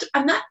 I'm not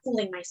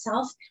fooling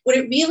myself. What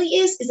it really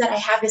is that I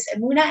have this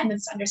emunah and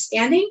this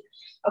understanding,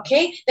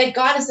 okay, that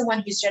God is the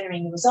one who's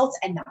generating the results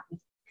and not me.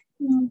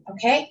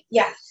 Okay?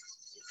 Yeah.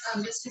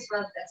 This is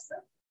about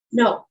Dessa?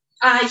 No.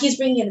 He's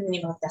bringing in the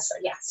name of Dessa.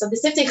 Yeah. So the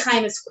Siftei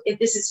Chaim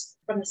this is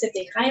from the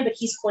Siftei Chaim, but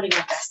he's quoting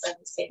what Dessa in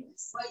his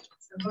statements. What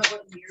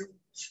year?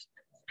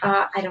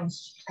 I don't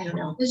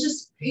know. It's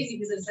just crazy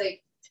because it's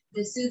like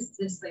these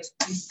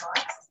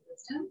thoughts,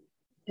 wisdom.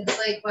 It's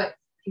like what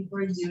people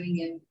are doing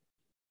in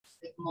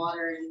like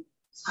modern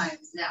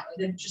times now. Like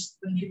they're just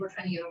when people are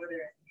trying to get over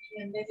their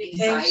anxiety,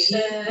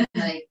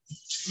 like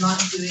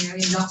not doing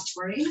anything, not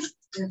worrying.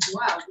 And it's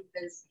wild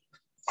because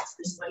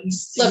this is what you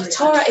see. Look,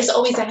 Torah is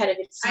always ahead of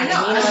its time. I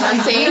know. You know what I'm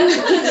saying?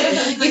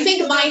 You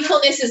think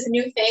mindfulness is a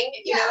new thing?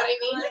 You know what I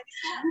mean?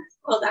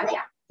 Hold on,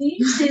 yeah.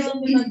 you say a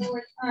little bit about the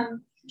word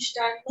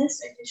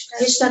hishtadlus or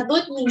hishtadlut?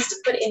 Hishtadlut means to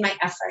put in my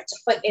effort, to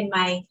put in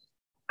my,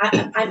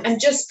 I'm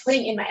just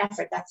putting in my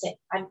effort. That's it.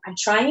 I'm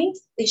trying.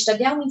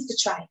 Hishtadel means to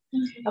try.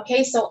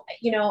 Okay, so,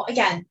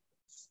 again,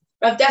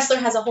 Rav Dessler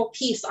has a whole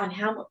piece on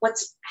how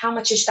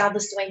much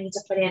hishtadlus do I need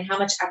to put in, how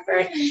much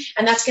effort,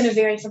 and that's going to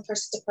vary from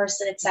person to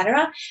person,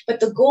 etc.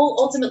 But the goal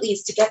ultimately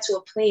is to get to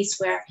a place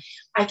where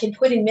I can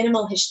put in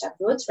minimal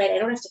hishtadlut, right? I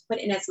don't have to put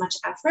in as much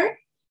effort.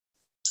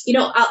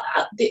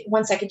 I'll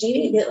 1 second,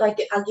 Jamie.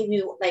 I'll give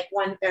you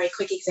one very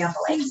quick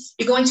example. Like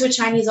you're going to a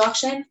Chinese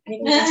auction.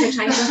 Anyone going to a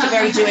Chinese auction? It's a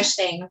very Jewish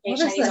thing. Okay,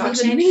 Chinese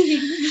auction.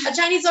 A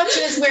Chinese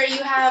auction is where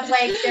you have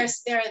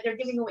they're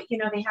giving away. They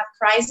have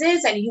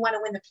prizes, and you want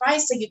to win the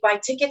prize, so you buy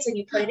tickets and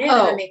you put it in.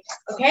 And then they,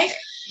 okay.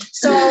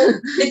 So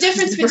the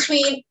difference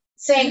between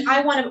saying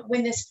I want to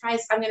win this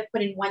prize, I'm going to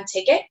put in one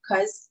ticket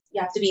because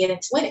you have to be in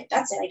it to win it.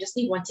 That's it. I just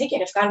need one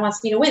ticket. If God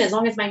wants me to win, as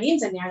long as my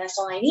name's in there, that's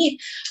all I need.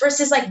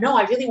 Versus no,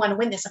 I really want to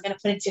win this. I'm going to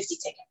put in 50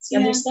 tickets. You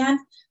understand?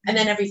 And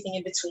then everything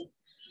in between.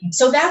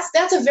 So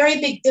that's a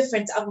very big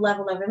difference of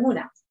level of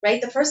emunah,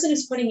 right? The person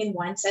who's putting in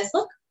one says,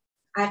 look,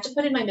 I have to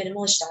put in my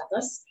minimal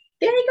hishtadlus.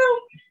 There you go.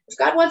 If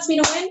God wants me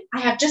to win, I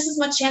have just as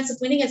much chance of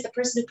winning as the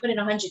person who put in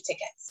 100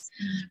 tickets,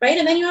 right?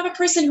 And then you have a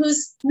person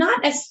who's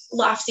not as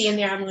lofty in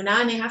their emunah,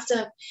 and they have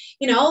to,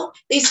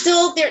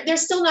 they're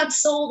still not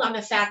sold on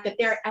the fact that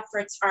their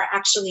efforts are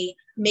actually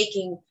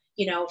making,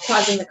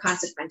 causing the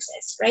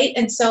consequences, right?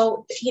 And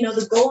so,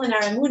 the goal in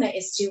our emunah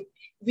is to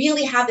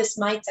really have this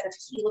mindset of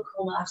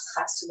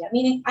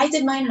meaning I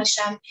did mine,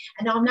 Hashem,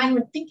 and now I'm not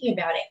even thinking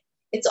about it.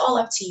 It's all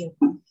up to you.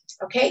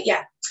 Okay,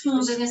 yeah. I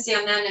was just going to say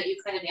on that note,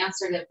 you kind of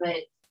answered it, but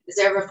is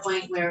there ever a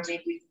point where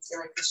maybe we can say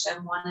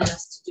Hashem wanted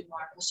us to do more?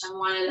 Hashem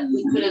wanted,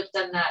 we could have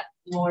done that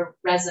more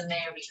resume,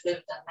 or we could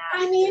have done that.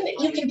 I mean,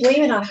 you can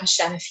blame it on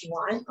Hashem if you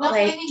want.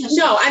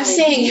 I'm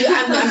saying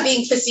I'm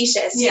being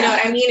facetious. You know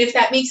what I mean? If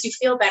that makes you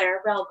feel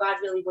better, well, God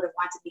really would have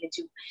wanted me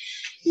to do.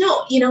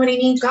 No, you know what I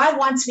mean? God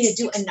wants me to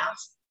do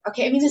enough.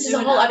 Okay, I mean, this is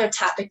a whole other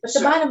topic, but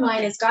the bottom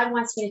line is God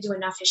wants me to do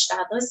enough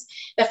hishtadlus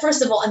that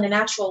first of all, in the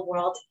natural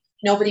world,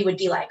 nobody would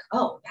be like,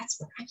 oh,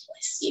 that's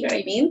miraculous. You know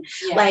what I mean?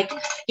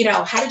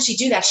 Yeah. How did she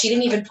do that? She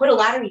didn't even put a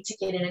lottery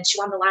ticket in and she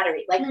won the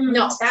lottery.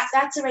 No,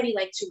 that's already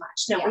too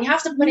much. No, we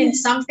have to put in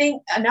something,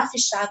 enough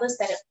hishtadlus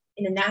that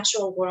in the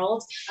natural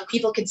world,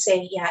 people could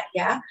say,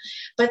 yeah.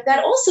 But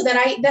that also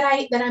that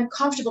I'm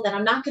comfortable, that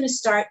I'm not going to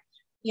start,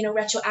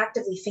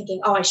 retroactively thinking,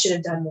 oh, I should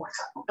have done more.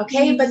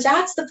 Okay. But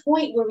that's the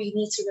point where we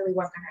need to really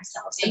work on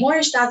ourselves. The more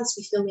hishtadlus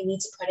we feel we need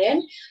to put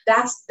in,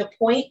 that's the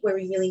point where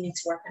we really need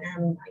to work on our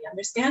emunah. You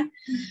understand?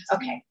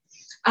 Okay.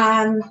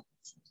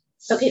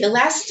 Okay. The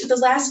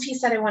last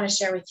piece that I want to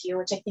share with you,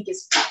 which I think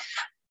is,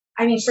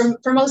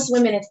 for most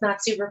women, it's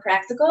not super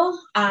practical,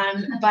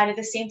 but at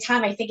the same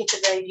time, I think it's a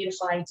very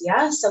beautiful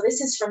idea. So this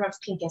is from Rav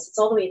Pincus. It's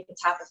all the way at the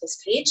top of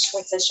this page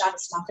where it says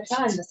Shabbos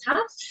Malkata in the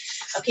top.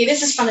 Okay,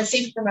 this is from a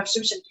sefer from Rav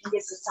Shimshon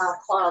Pincus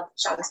called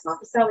Shabbos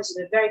Malkata, which is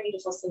a very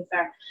beautiful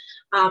sefer,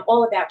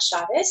 all about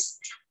Shabbos.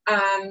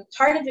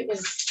 Part of it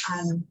was,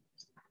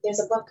 there's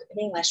a book in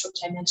English, which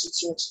I mentioned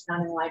to you, which is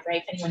not in the library.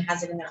 If anyone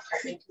has it in their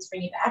apartment, please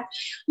bring it back.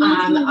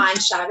 On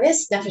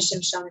Shabbos, Nefesh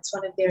Shimshon. It's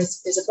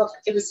there's a book.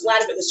 A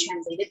lot of it was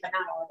translated, but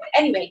not all of it.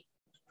 Anyway,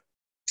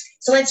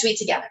 so let's read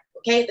together.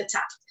 Okay, at the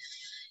top.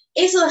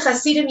 So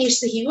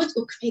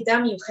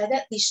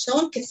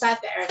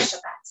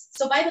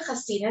by the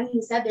Hasidim,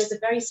 he said there's a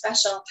very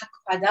special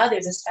hakpada,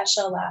 there's a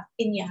special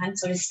inyan,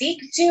 so to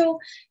speak, to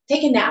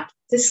take a nap,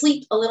 to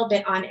sleep a little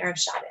bit on Erev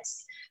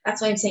Shabbos.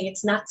 That's why I'm saying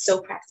it's not so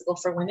practical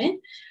for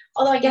women,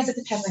 although I guess it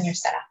depends on your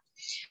setup.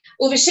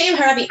 Uv'shem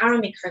harabi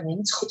Aaron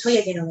Mikerlin, zchuto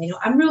yagenolenu,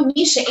 amru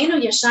mi she'eno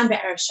yashan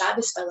be'erev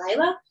Shabbos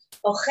v'layla,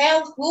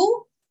 ochel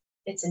hu,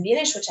 it's in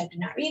Yiddish, which I do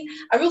not read,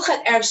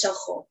 aruchat erev shel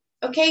chol.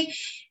 Okay,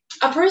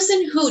 a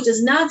person who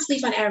does not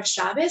sleep on Erev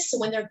Shabbos, so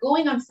when they're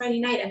going on Friday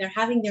night and they're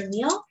having their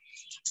meal,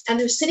 and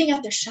they're sitting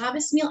at their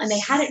Shabbos meal and they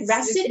hadn't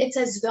rested, it's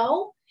as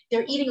though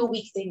they're eating a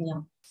weekday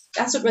meal.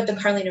 That's what the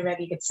Karliner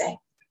Rebbe would say.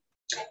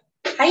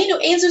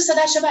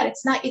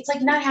 It's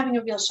like not having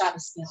a real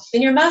Shabbos meal.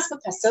 In your Masba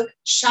Pasuk,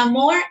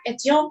 Shamor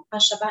et Yom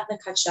HaShabbat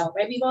Lekadsho.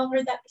 Right? We've all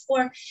heard that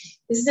before.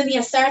 This is in the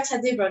Aseret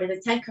HaDibrot, in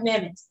the 10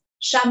 Commandments.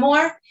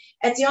 Shamor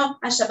et Yom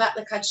HaShabbat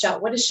Lekadsho.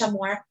 What is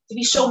Shamor? To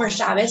be Shomer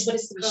Shabbos. What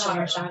is to be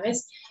Shomer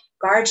Shabbos?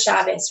 Guard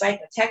Shabbos, right?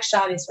 Protect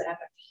Shabbos,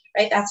 whatever.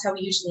 Right? That's how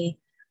we usually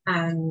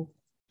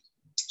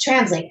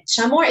translate it.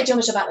 Shamor et Yom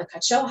HaShabbat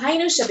Lekadsho.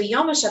 Hainu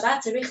shebiyom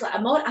HaShabbat tzarich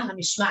la'amod al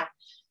hamishmar.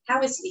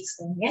 How is he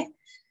explaining it?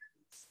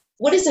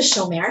 What is a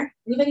shomer?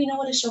 Anybody know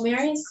what a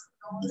shomer is?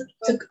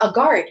 It's a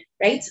guard,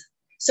 right?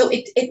 So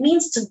it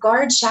means to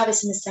guard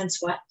Shabbos in the sense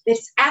what?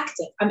 It's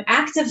active. I'm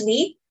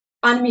actively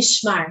on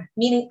mishmar,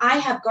 meaning I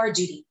have guard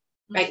duty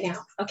right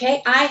now,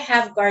 okay? I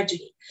have guard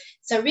duty.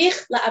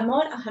 Tzarich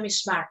la'amod al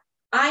hamishmar.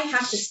 I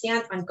have to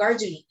stand on guard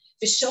duty.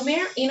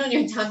 V'shomer ein on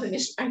yardam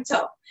b'mishmar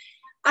tov.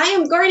 I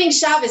am guarding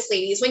Shabbos,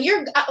 ladies. When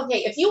you're,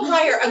 if you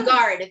hire a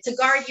guard to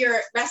guard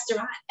your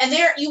restaurant and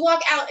you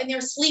walk out and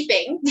they're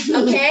sleeping,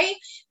 okay,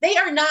 they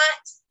are not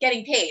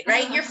getting paid,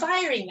 right? You're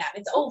firing them.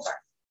 It's over.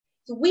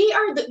 we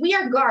are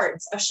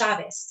guards of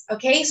Shabbos.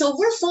 Okay, so if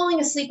we're falling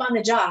asleep on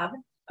the job,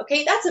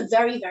 okay, that's a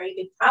very, very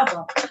big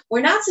problem.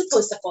 We're not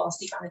supposed to fall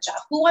asleep on the job.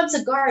 Who wants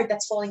a guard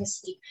that's falling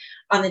asleep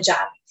on the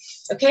job?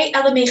 Okay,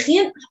 okay,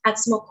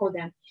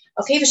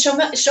 the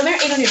shomer,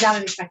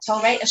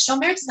 right? A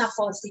shomer does not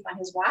fall asleep on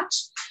his watch.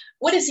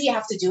 What does he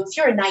have to do? If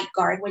you're a night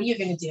guard, what are you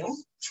going to do?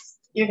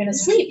 You're going to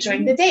sleep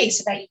during the day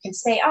so that you can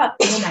stay up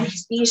in the night.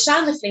 You're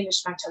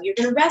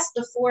going to rest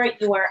before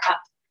you are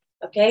up.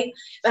 Okay?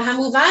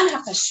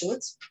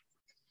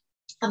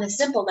 On a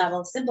simple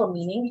level, simple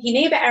meaning,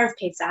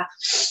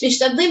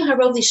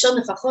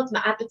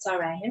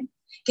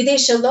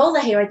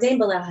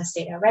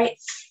 right?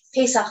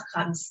 Pesach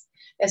comes,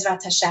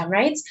 Ezrat Hashem,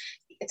 right?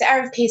 It's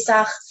Erev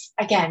Pesach,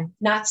 again,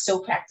 not so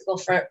practical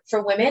for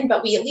women,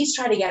 but we at least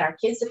try to get our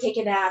kids to take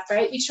a nap,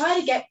 right? We try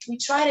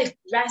to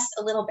rest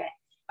a little bit.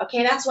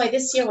 Okay, that's why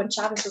this year when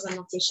Shabbos was on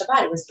Motzei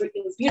Shabbat, it was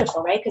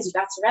beautiful, right? Because we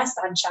got to rest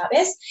on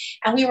Shabbos,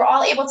 and we were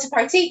all able to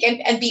partake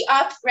and be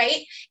up,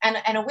 right, and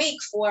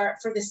awake for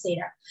the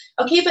Seder.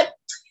 Okay, but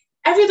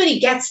everybody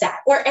gets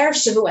that. Or Erev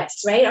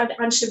Shavuos, right?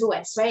 On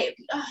Shavuos, right?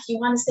 Oh, you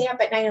want to stay up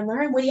at night and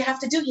learn? What do you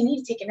have to do? You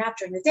need to take a nap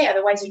during the day,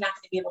 otherwise you're not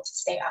going to be able to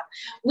stay up.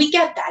 We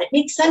get that. It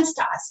makes sense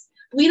to us.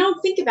 We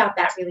don't think about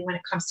that really when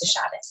it comes to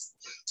Shabbos.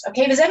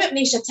 Okay, why?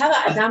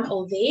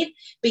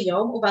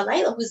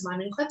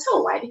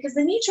 Because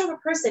the nature of a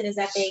person is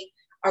that they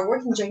are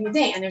working during the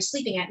day and they're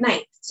sleeping at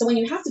night. So when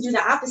you have to do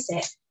the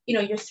opposite,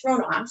 you're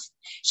thrown off.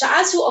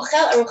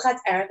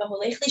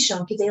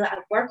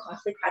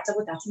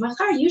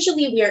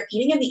 Usually we are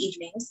eating in the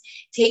evenings,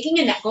 taking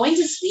a nap, going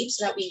to sleep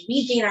so that we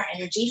regain our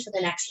energy for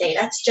the next day.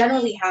 That's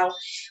generally how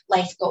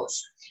life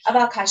goes.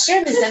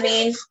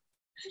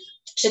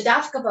 So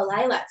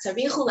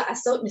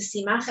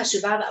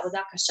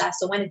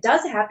when it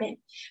does happen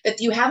that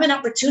you have an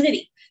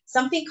opportunity,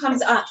 something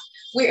comes up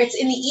where it's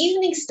in the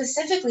evening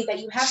specifically that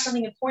you have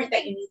something important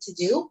that you need to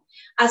do,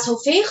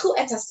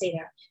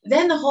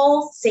 then the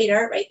whole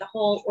Seder, right, the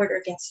whole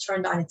order gets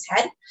turned on its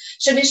head.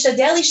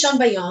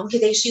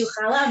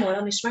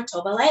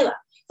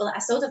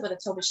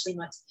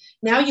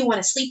 Now you want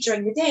to sleep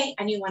during the day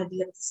and you want to be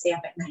able to stay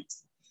up at night.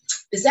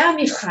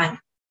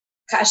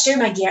 So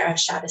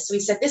we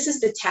said this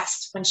is the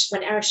test when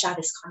Erev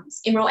Shabbos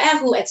comes.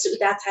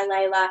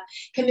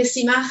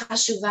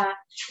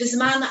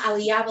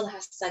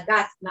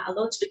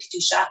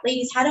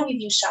 Ladies, how do we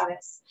view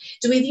Shabbos?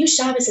 Do we view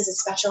Shabbos as a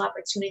special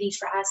opportunity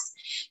for us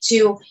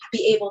to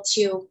be able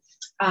to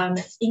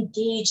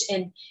engage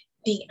in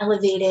being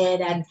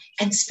elevated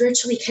and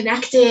spiritually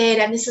connected?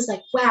 And this is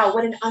like, wow,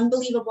 what an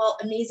unbelievable,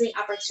 amazing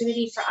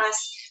opportunity for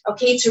us,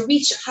 okay, to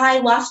reach high,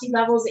 lofty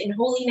levels in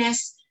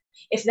holiness.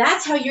 If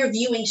that's how you're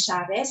viewing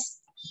Shabbos,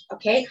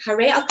 okay,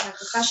 then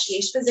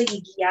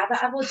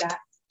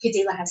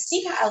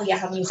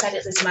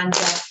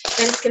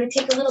it's going to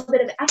take a little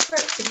bit of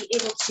effort to be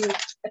able to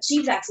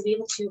achieve that, to be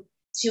able to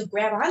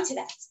grab onto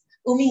that.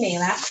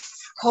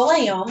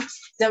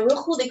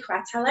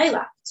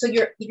 So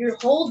your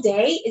whole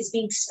day is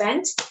being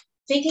spent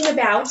thinking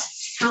about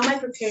how am I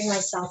preparing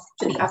myself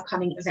for the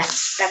upcoming event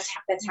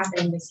that's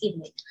happening this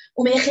evening.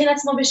 And you're going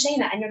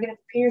to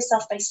prepare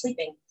yourself by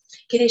sleeping.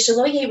 And your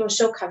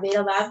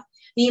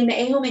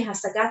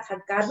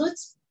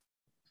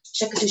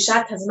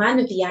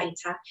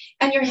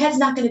head's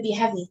not going to be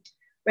heavy,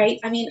 right?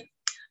 I mean,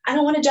 I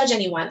don't want to judge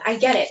anyone. I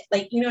get it.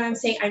 Like, you know what I'm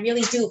saying? I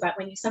really do. But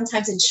when you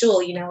sometimes in shul,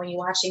 when you're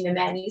watching the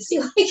men, you see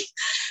like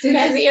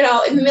men,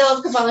 in the middle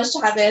of Kabbalah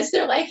Shabbos,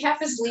 they're like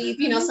half asleep,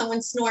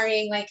 someone's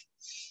snoring. Like,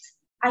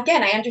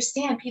 again, I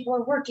understand people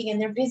are working and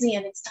they're busy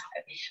and it's tough,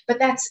 but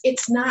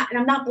it's not, and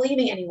I'm not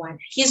blaming anyone.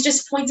 He's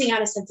just pointing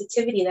out a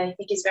sensitivity that I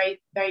think is very,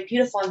 very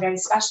beautiful and very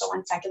special.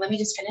 One second, let me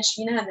just finish,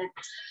 and then,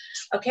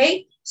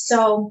 okay?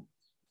 So,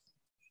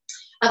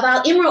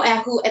 but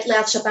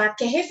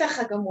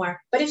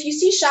if you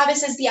see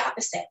Shabbos as the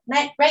opposite,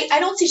 right? I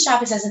don't see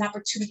Shabbos as an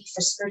opportunity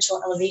for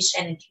spiritual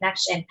elevation and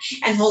connection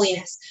and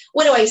holiness.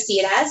 What do I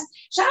see it as?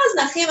 What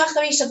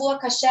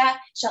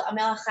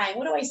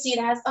do I see it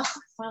as? Oh, I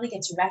finally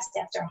get to rest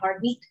after a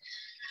hard week.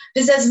 I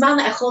get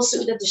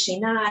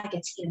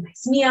to eat a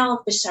nice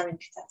meal.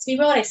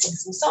 I sing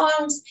some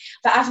songs.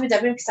 I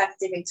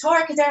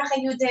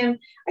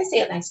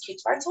say a nice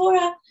cute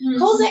Torah.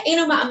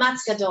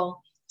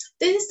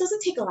 This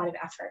doesn't take a lot of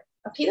effort.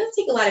 Okay, it doesn't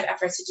take a lot of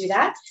effort to do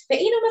that.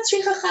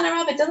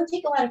 It doesn't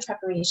take a lot of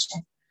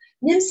preparation.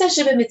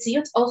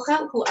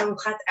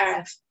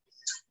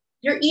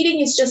 Your eating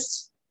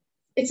is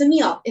it's a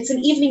meal. It's an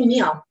evening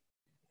meal.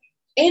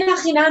 Of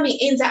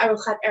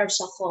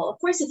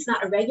course, it's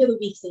not a regular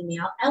weekly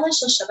meal.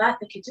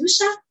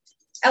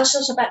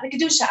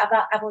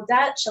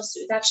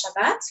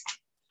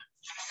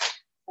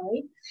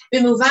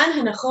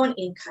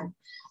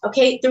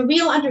 Okay, the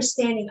real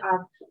understanding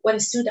of what a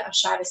Suda of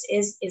Shabbos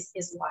is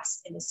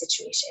lost in this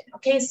situation.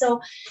 Okay, so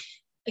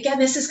again,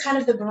 this is kind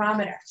of the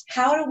barometer.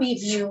 How do we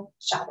view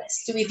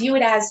Shabbos? Do we view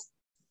it as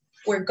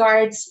we're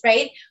guards,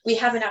 right? We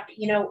have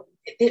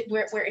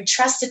we're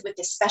entrusted with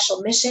this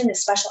special mission,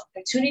 this special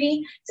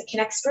opportunity to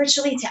connect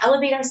spiritually, to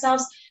elevate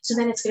ourselves. So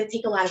then it's going to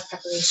take a lot of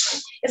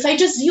preparation. If I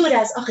just view it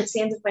as, oh, it's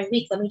the end of my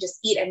week, let me just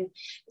eat and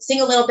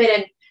sing a little bit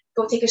and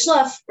go take a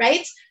schlaf,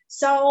 right?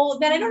 So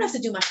then I don't have to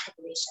do much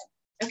preparation.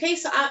 Okay,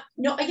 so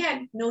no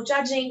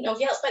judging, no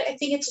guilt, but I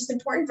think it's just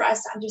important for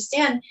us to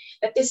understand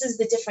that this is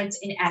the difference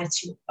in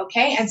attitude,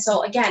 okay? And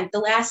so again, the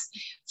last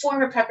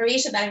form of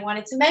preparation that I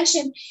wanted to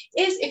mention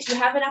is if you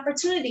have an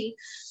opportunity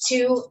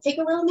to take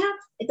a little nap.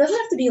 It doesn't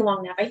have to be a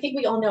long nap. I think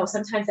we all know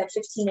sometimes that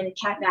 15-minute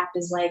cat nap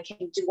is like,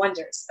 can do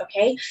wonders,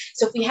 okay?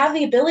 So if we have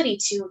the ability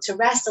to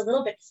rest a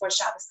little bit before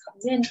Shabbos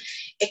comes in,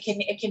 it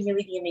can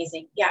really be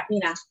amazing. Yeah,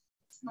 Mina.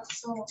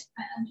 So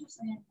I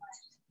understand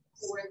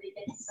where they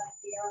get this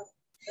idea.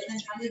 But then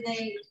how do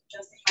they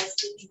justify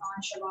sleeping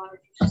on Shabbat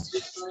or just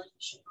sleep on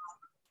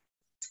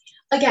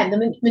Shabbat? Again, the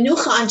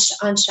menucha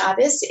on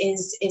Shabbos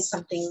is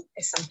something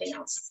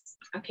else.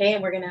 Okay,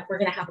 and we're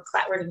gonna have a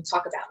class. We're gonna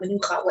talk about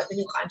menucha, what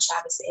menucha on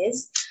Shabbos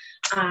is.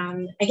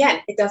 Again,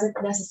 it doesn't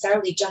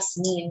necessarily just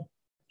mean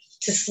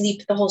to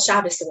sleep the whole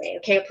Shabbos away.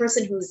 Okay, a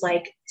person who's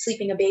like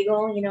sleeping a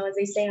bagel, as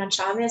they say on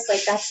Shabbos,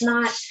 like that's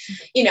not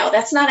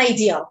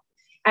ideal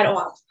at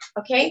all.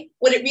 Okay,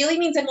 what it really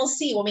means, and we'll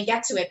see when we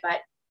get to it,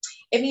 but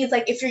it means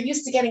like if you're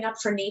used to getting up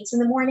for nates in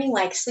the morning,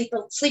 like sleep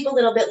a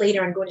little bit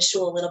later and go to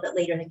shul a little bit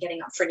later than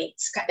getting up for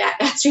nates.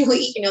 That's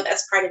really,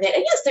 that's part of it.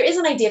 And yes, there is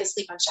an idea to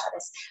sleep on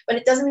Shabbos, but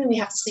it doesn't mean we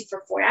have to sleep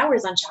for 4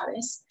 hours on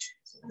Shabbos.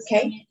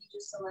 Okay.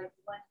 Just so like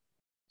when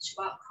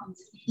Shabbat comes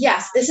in.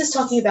 Yes, this is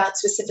talking about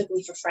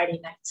specifically for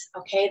Friday night.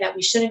 Okay, that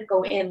we shouldn't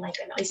go in like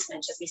an ice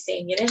bench, as we say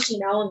in Yiddish,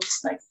 and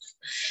just like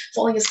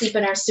falling asleep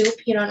in our soup.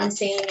 You know what I'm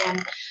saying?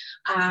 And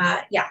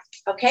yeah.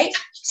 Okay.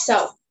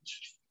 So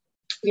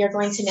we are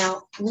going to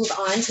now move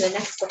on to the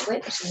next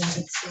booklet, which I'm going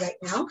to see right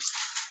now.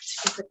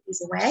 So put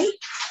these away.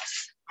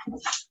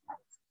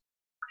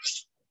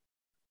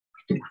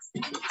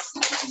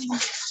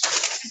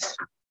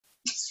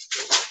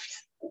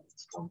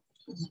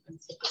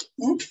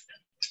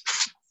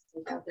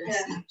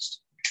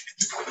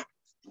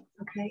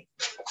 Okay.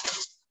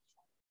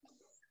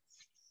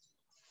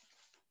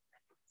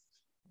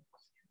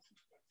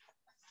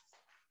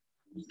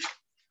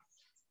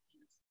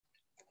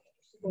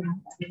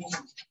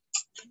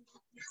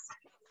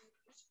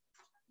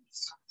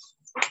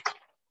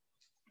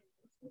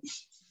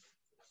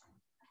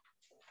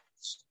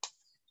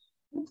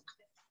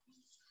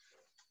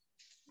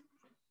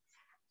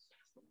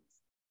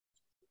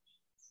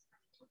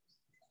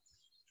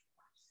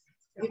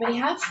 Everybody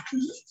have?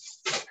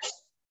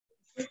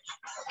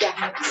 Yeah.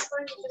 I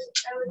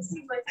would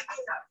seem like that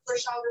for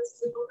Shabbos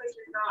to look like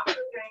you're not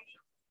working,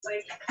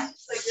 like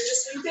you're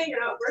just sleeping, you're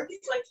not working,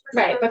 like.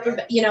 Right, but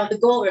the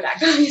goal,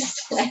 Rebecca, is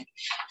to like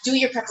do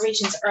your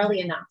preparations early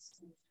enough,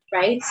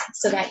 right?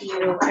 So that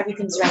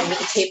everything's ready,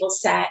 the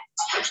table's set,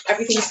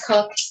 everything's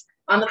cooked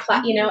on the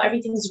plate,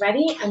 everything's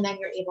ready, and then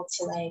you're able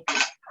to like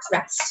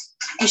rest.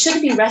 You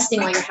shouldn't be resting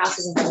while your house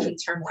is in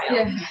complete turmoil.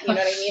 Yeah. You know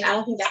what I mean? I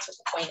don't think that's what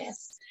the point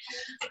is.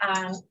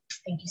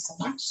 Thank you so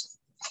much.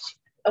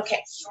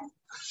 Okay,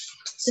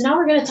 so now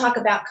we're going to talk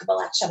about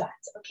Kabbalat Shabbat,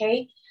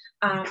 okay?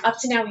 Up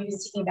to now, we've been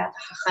speaking about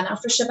the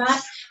Hachana for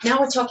Shabbat. Now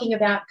we're talking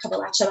about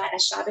Kabbalat Shabbat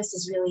as Shabbos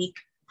is really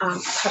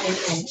coming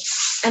in.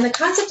 And the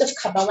concept of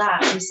Kabbalah,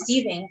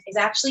 receiving, is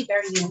actually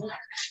very unique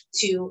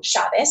to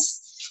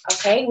Shabbos,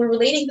 okay?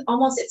 It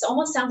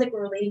almost sounds like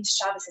we're relating to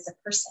Shabbos as a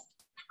person,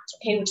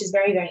 okay, which is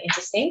very, very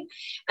interesting.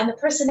 And the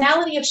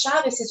personality of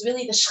Shabbos is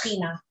really the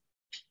Shekhinah.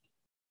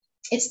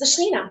 It's the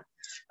Shekhinah.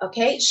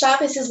 Okay,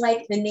 Shabbos is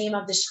like the name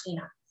of the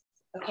Shekhinah.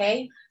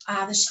 Okay,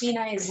 the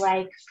Shekhinah is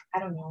like, I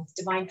don't know,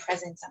 divine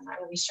presence. I'm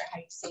not really sure how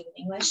you say it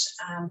in English.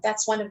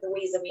 That's one of the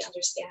ways that we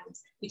understand.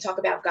 We talk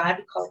about God,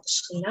 we call it the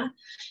Shekhinah,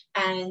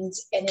 and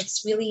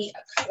it's really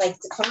like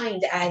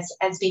defined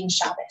as being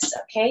Shabbos.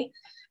 Okay,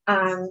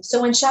 so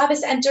when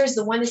Shabbos enters,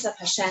 the oneness of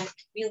Hashem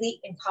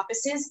really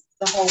encompasses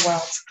the whole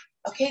world.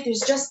 Okay,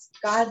 there's just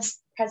God's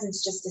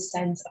presence just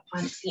descends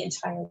upon the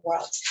entire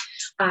world.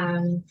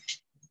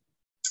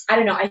 I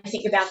don't know, I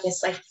think about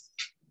this, like,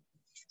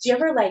 do you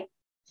ever like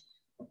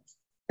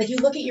you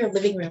look at your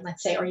living room,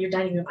 let's say, or your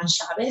dining room on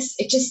Shabbos,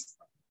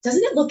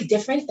 doesn't it look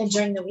different than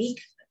during the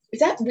week? Is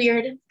that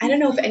weird? I don't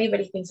know if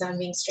anybody thinks I'm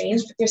being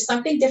strange, but there's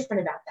something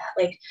different about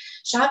that. Like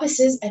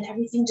Shabbos is, and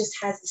everything just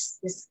has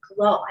this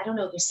glow. I don't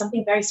know, there's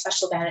something very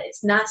special about it.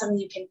 It's not something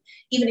you can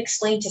even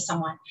explain to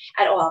someone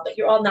at all, but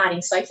you're all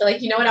nodding, so I feel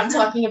like you know what I'm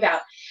talking about.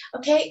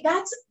 Okay,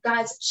 that's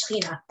God's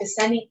Shekhinah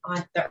descending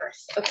on the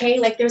earth. Okay,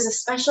 like there's a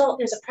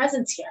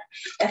presence here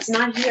that's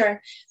not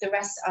here the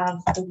rest of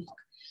the week.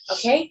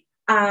 Okay,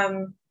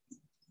 and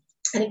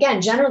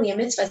again, generally a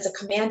mitzvah is a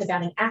command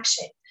about an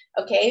action.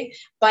 Okay,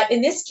 but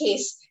in this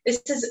case,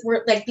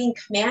 we're like being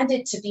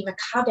commanded to be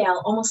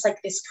makabel, almost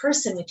like this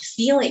person with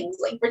feelings.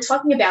 Like we're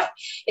talking about,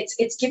 it's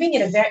making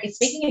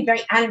it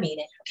very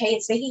animated. Okay,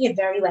 it's making it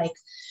very like,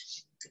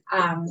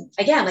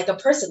 again, like a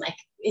person. Like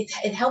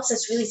it helps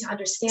us really to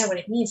understand what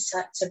it means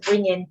to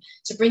bring in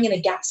a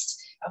guest.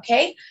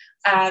 Okay,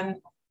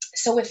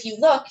 So if you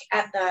look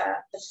at the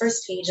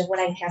first page of what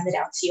I handed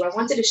out to you, I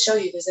wanted to show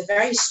you there's a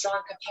very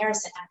strong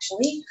comparison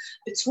actually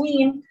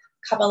between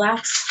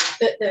Kabbalat,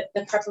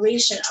 the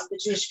preparation of the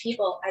Jewish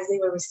people as they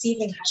were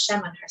receiving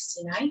Hashem on Har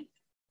Sinai,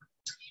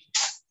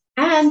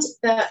 and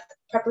the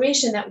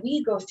preparation that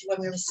we go through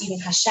when we're receiving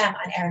Hashem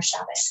on Erev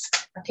Shabbos.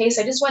 Okay,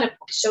 so I just want to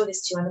show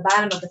this to you on the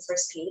bottom of the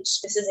first page.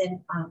 This is in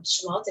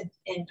Shemot,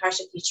 in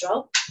Parshat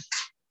Yitro.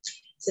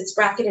 So it's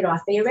bracketed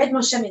off. Ve'yered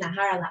Moshe min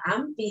ha'har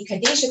la'am,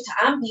 ve'yikadesh et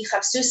ha'am,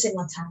 ve'yichavsu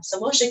simlatam. So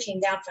Moshe came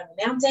down from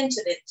the mountain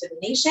to the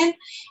nation,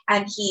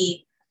 and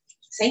he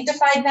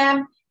sanctified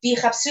them.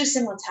 Ve'yichavsu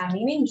simlatam,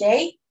 meaning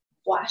they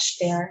washed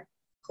their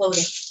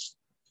clothing.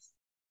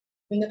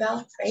 Ring the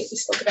bell, right? We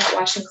spoke about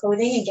washing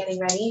clothing and getting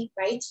ready,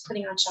 right?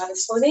 Putting on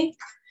Shabbos clothing.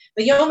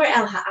 Ve'yomer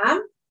el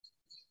ha'am,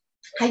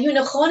 hayu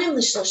nechonim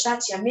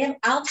l'shloshat yamim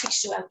al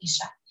tikshu el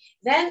isha.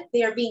 Then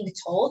they are being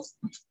told,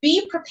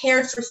 be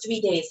prepared for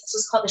 3 days. This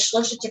was called the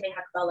Shloshat Yemei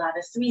HaKabbalah,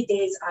 the 3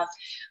 days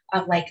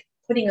of like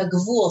putting a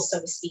gavul, so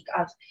to speak,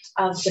 of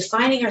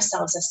defining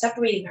ourselves, of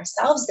separating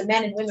ourselves. The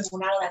men and women were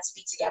not allowed to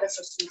be together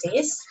for 3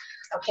 days,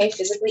 okay,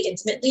 physically,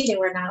 intimately. They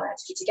were not allowed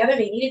to be together.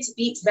 They needed to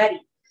be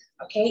ready,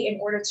 okay, in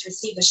order to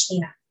receive the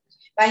Shekhinah.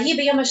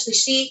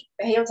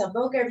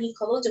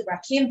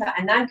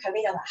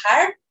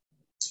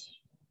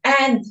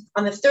 And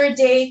on the third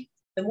day,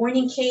 the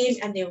morning came,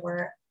 and there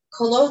were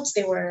kolot,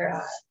 there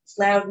were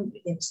loud,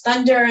 there was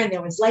thunder, and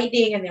there was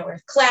lightning, and there were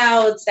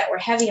clouds that were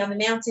heavy on the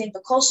mountain.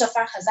 But kol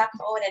shofar chazak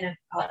ma'od, and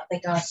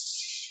like a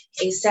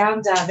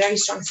sound, a very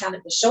strong sound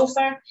of the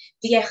shofar.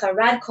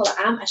 V'yecharad kol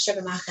ha'am asher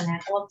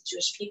b'machaneh. All the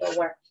Jewish people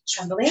were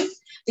trembling.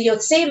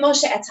 V'yotzei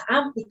Moshe et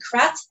ha'am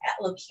likrat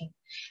Elokim.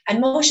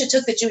 And Moshe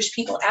took the Jewish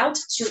people out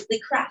to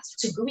likrat,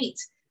 to greet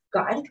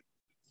God.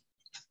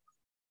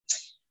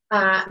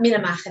 Min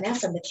ha'machaneh,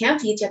 from the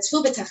camp.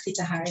 V'yityatzu b'tachtit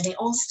ha'har, and they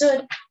all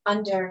stood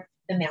under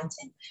the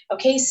mountain.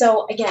 Okay,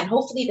 so again,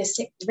 hopefully this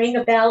rang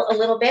a bell a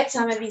little bit,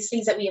 some of these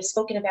things that we have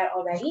spoken about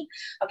already.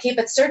 Okay,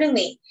 but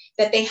certainly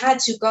that they had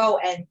to go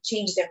and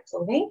change their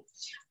clothing.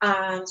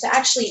 So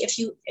actually, if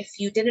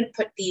you didn't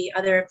put the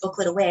other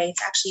booklet away,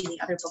 it's actually the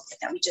other booklet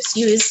that we just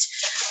used.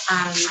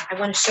 I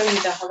want to show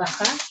you the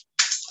halacha.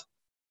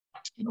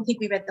 I don't think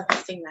we read the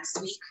whole thing last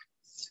week.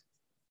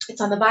 It's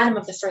on the bottom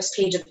of the first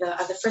page of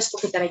the first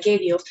booklet that I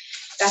gave you.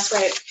 That's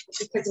why,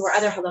 because there were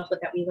other halachot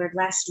that we learned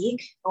last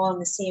week, all in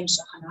the same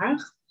Shulchan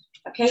Aruch.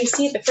 Okay, you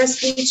see the first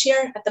page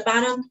here at the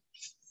bottom,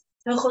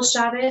 Hilchos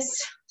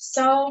Shabbos.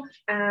 So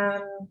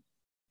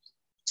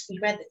we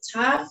read the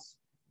top.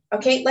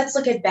 Okay, let's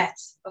look at Bet.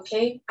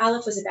 Okay,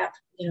 Aleph was about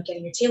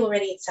getting your table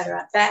ready,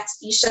 etc. Bet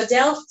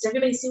Yishadel. Does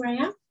everybody see where I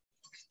am?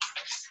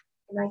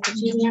 Am I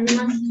confusing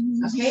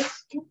everyone? Okay,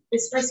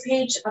 this first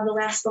page of the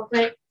last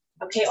booklet.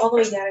 Okay, all the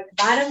way down at the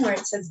bottom where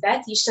it says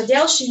Bet,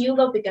 Yishtadel sheyu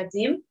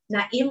begadim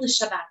na'im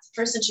l'Shabbat. The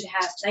person should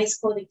have nice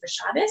clothing for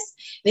Shabbos.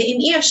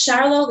 Ve'im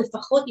yefshar lo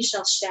lefachot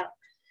yishal shel,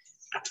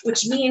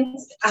 which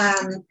means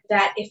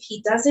that if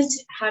he doesn't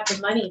have the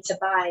money to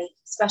buy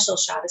special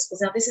Shabbos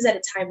clothes, now this is at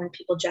a time when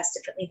people dress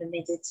differently than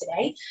they did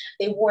today.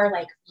 They wore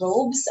like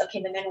robes.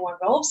 Okay, the men wore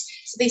robes.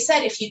 So they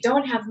said if you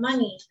don't have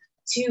money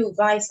to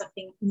buy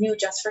something new,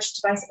 to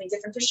buy something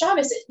different for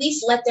Shabbos, at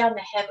least let down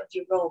the hem of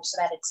your robe so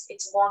that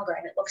it's longer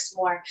and it looks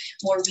more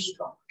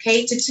regal.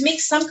 Okay, to make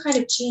some kind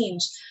of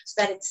change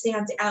so that it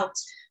stands out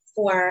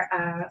for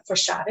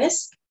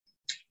Shabbos.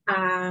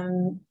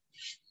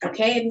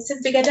 Okay, and it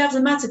says begadav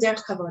l'matza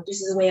derech kavod.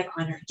 This is a way of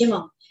honor.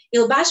 Gimel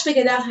ilbash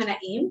begadav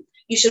hanaim.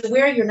 You should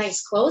wear your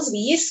nice clothes.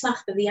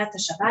 V'yismach b'viyat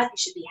Shabbat. You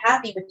should be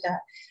happy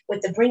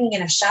with the bringing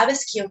in of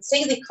Shabbos. Ki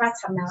yotzei likrat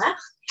hamelech.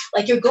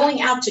 Like you're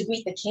going out to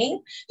greet the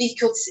king,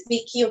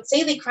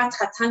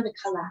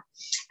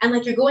 and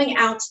like you're going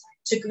out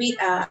to greet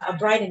a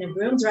bride and a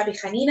groom. Rabbi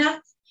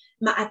Chanina,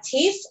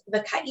 ma'atif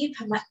v'ka'ib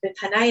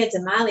b'panaya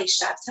demale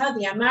shavta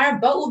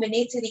v'yamar bo'u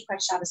b'nei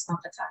likrat Shabbos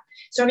malchata.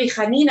 So Rabbi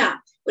Chanina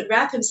would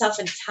wrap himself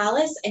in a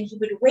talus, and he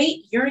would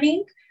wait,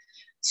 yearning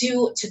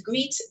to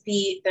greet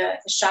the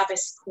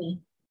Shabbos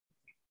queen.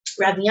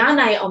 Rabbi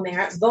Yanai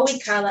Omer, Boi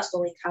Kala,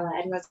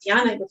 and Rabbi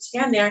Yanai would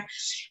stand there,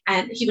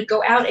 and he would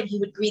go out and he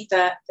would greet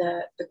the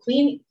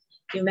queen.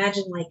 You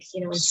imagine, like,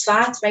 in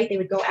Tzfat, right? They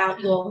would go out.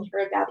 You all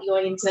heard about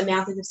going into the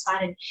mountains of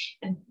Tzfat,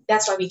 and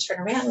that's why we turn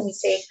around and we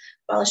say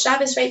Bala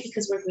Shabbos, right?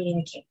 Because we're greeting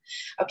the king.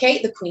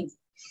 Okay, the queen.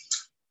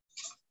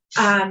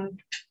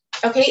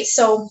 Okay,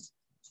 so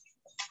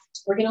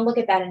we're going to look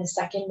at that in a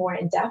second more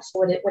in depth.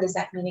 What does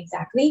that mean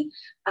exactly?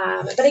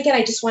 But again,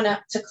 I just want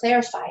to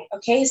clarify.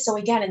 Okay, so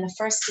again, in the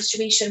first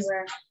situation,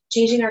 we're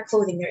changing our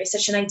clothing. There is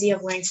such an idea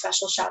of wearing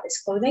special Shabbos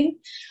clothing.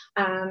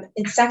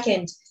 And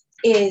second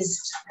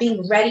is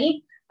being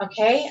ready,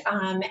 okay,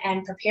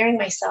 and preparing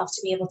myself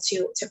to be able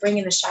to bring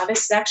in the Shabbos.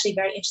 It's actually a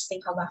very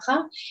interesting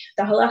halacha.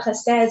 The halacha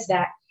says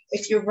that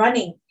if you're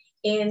running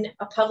in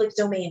a public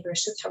domain,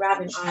 Reshut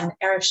Harabim, on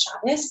Erev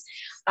Shabbos,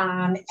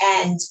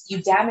 and you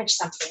damage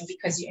something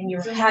because in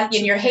your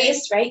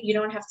haste, right, you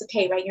don't have to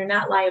pay, right? You're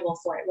not liable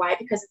for it. Why?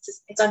 Because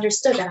it's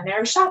understood that on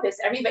Erev Shabbos,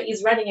 everybody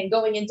is running and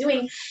going and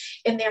doing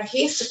in their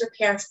haste to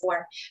prepare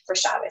for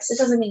Shabbos. It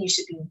doesn't mean you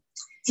should be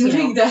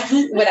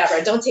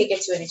whatever. Don't take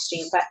it to an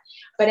extreme.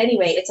 But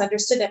anyway, it's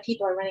understood that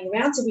people are running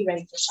around to be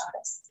ready for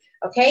Shabbos.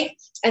 Okay,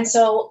 and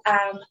so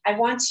I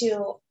want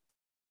to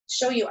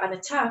show you on the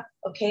top,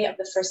 okay, of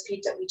the first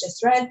page that we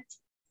just read,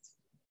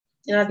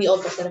 not the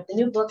old booklet, of the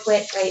new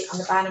booklet, right on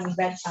the bottom we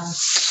read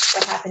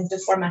what happened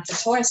before Matan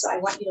Torah. So I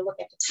want you to look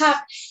at the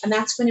top, and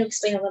that's going to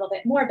explain a little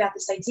bit more about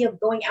this idea of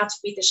going out to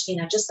greet the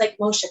Shekhinah, just like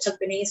Moshe took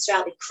Bnei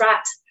Yisrael,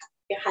 Likrat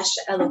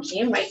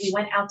Elokim, right? We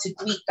went out to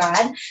greet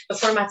God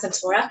before Matan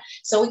Torah.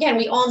 So again,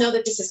 we all know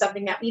that this is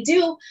something that we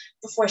do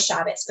before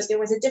Shabbos, but there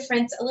was a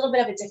little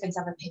bit of a difference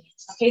of opinion.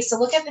 Okay, so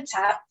look at the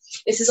top.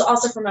 This is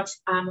also from Rav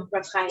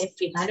Chaim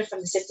Friedlander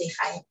from the Siftei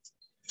Chaim.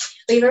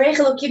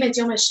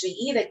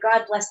 That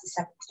God blessed the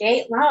seventh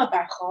day.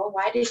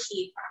 Why did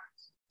he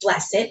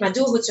bless it? Why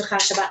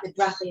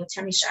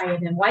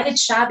did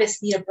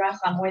Shabbos need a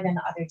bracha more than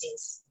the other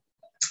days?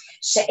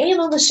 You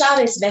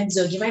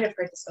might have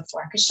heard this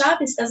before, because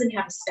Shabbos doesn't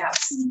have a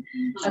spouse.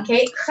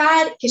 Okay,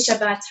 Chad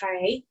kishabat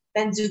hare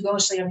ben zugo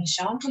shel yom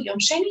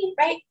sheni.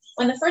 Right,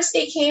 when the first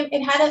day came,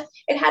 it had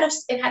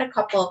a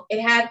couple. It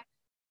had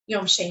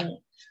Yom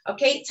Sheni.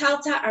 Okay,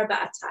 Talta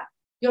arba'ata.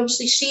 Yom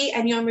Shlishi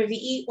and Yom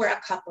Revi'i were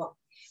a couple.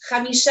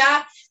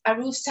 Chamisha,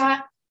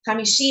 Arufta,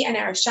 Chamishi, and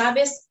Erev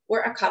Shabbos were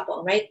a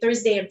couple. Right,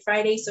 Thursday and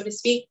Friday, so to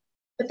speak.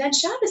 But then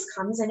Shabbos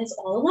comes and it's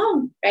all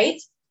alone.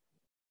 Right.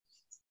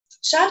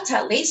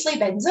 Shabta Leisle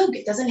Ben Zug,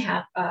 it doesn't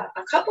have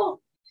a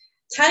couple.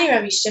 Tani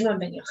Rabbi Shimon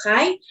ben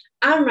Yochai,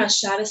 Amra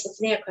Shabbos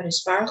Lefnei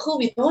HaKadosh Baruch Hu,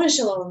 Ribono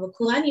Shel Olam,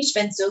 V'kulan Yish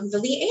Ben Zug,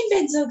 V'li Ein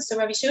Ben Zug. So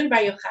Rabbi Shimon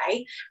bar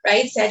Yochai,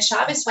 right, said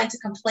Shabbos went to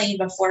complain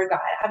before God.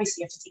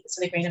 Obviously, you have to take this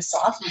with a grain of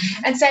salt,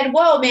 and said,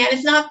 "Whoa, man,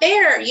 it's not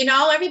fair. You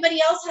know, everybody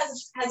else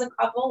has a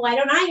couple. Why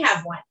don't I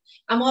have one?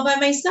 I'm all by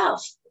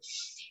myself."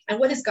 And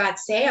what does God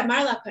say?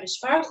 Amar la Kadosh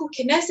Baruch Hu,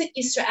 Knesset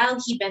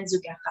Yisrael hi ben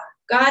zugecha.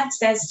 God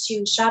says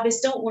to Shabbos,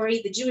 don't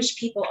worry, the Jewish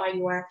people are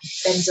your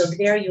ben zug,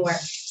 they're your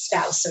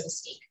spouse, so to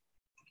speak.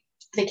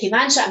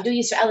 V'kivan she'amdu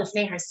Yisrael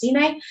lifnei Har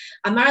Sinai,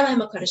 Amar lahem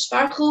HaKadosh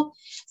Baruch Hu,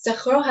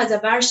 Zachro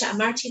hadavar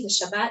she'amarti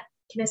l'Shabbat,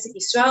 Knesset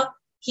Yisrael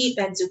hi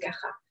ben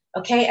zugecha.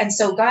 Okay, and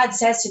so God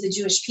says to the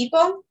Jewish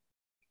people,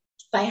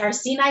 by Har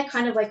Sinai,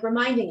 kind of like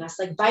reminding us,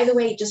 like, by the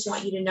way, just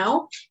want you to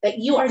know that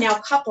you are now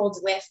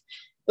coupled with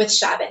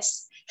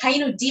Shabbos.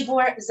 Hayinu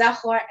Dibor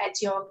Zachor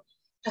et Yom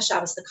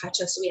HaShabbos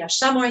L'Kadsho. So we have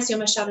Shamor es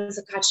Yom HaShabbos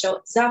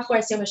L'Kadsho, Zachor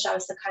es Yom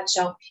HaShabbos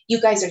L'Kadsho. You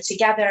guys are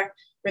together.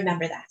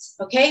 Remember that.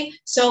 Okay.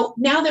 So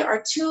now there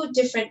are two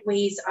different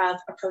ways of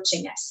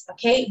approaching this.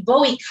 Okay.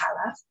 Boi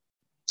Kala.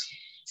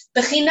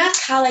 Bechinat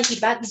Kala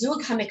Hibat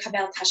Zug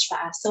HaMekabel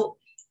Tashva'a. So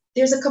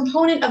there's a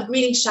component of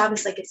greeting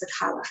Shabbos like it's a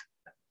Kala.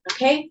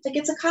 Okay. Like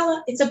it's a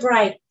Kala. It's a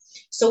bride.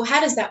 So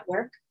how does that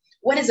work?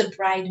 What does a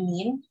bride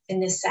mean in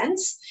this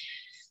sense?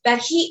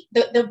 That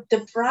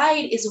the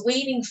bride is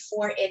waiting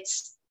for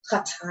its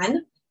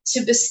chatan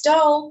to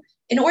bestow,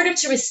 in order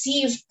to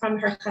receive from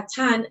her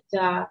chatan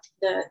the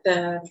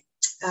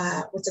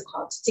what's it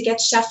called? To get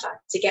shefa,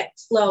 to get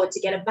flow, to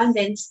get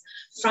abundance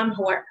from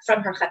her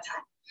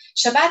chatan.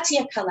 Shabbat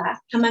tia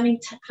kala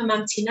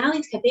hamamtina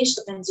litkadesh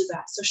ben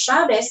zuga. So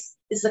Shabbos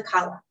is the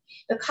kala.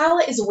 The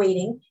kala is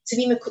waiting to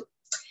be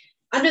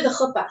under the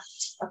chuppah,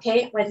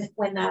 okay, when the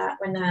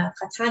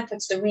chatan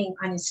puts the ring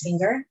on his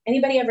finger.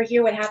 Anybody ever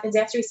hear what happens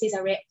after he says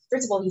hareh?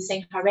 First of all, he's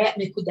saying hareh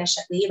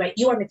mikudeshet li, right?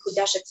 You are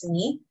mikudeshet to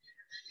me.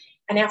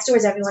 And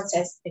afterwards, everyone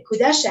says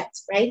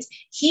mikudeshet, right?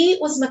 He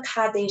was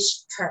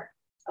makadesh her,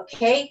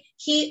 okay?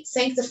 He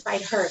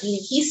sanctified her,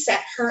 meaning he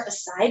set her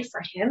aside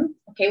for him,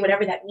 okay?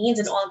 Whatever that means,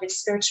 and all of it's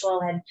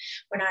spiritual, and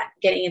we're not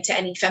getting into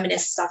any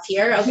feminist stuff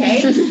here,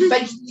 okay?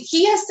 But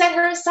he has set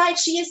her aside.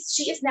 She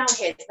is now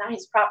his, not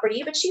his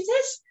property, but she's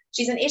his.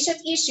 She's an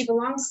Eshet Ish. She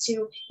belongs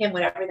to him,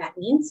 whatever that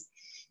means.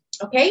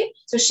 Okay?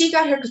 So she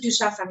got her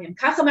Kedusha from him.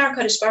 Kachamar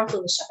Kadosh Baruch Hu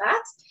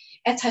l'Shabbat,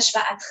 et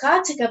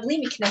hashva'atcha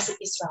tekabli mikneset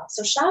Yisrael.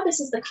 So Shabbos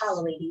is the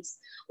Kala, ladies.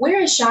 Where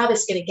is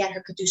Shabbos going to get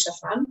her Kedusha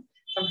from?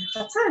 From her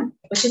Chatan,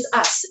 which is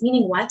us.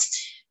 Meaning what?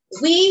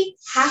 We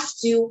have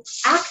to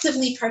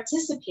actively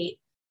participate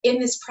in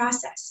this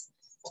process.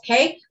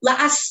 Okay?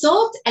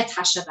 La'asot et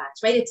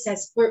hashabat, right? It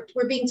says, we're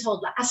being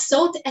told,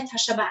 la'asot et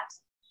hashabat.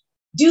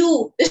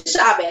 Do the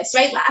Shabbos,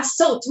 right?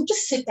 La'asot, don't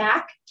just sit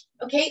back,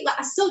 okay?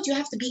 La'asot, you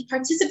have to be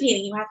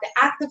participating. You have to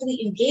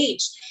actively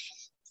engage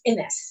in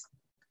this.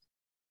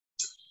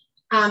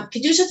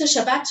 Kedusha to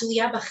Shabbat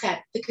tuliya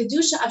b'chet. The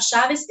Kedusha of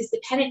Shabbos is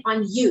dependent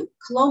on you.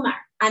 Klomar,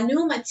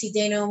 anu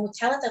matzidenu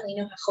mutelat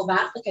alinu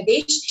hachova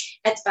l'kadesh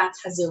et bat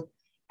hazu.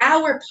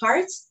 Our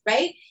part,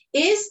 right,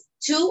 is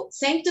to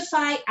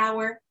sanctify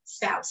our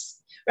spouse.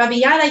 Rabbi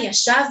Yada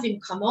yashav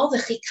bimkamo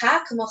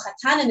v'chika kamo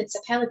chatan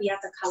enitzapeh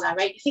lebiyat hakala.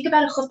 Right? Think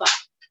about a chuppah.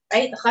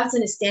 Right? The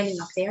chatan is standing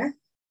up there,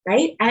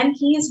 right, and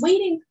he is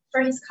waiting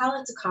for his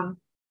kala to come.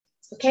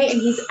 Okay,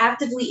 and he's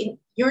actively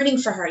yearning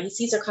for her. He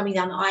sees her coming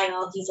down the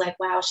aisle. He's like,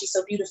 "Wow, she's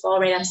so beautiful!"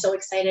 Right? I'm so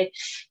excited,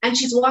 and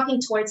she's walking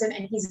towards him,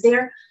 and he's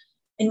there,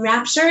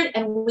 enraptured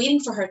and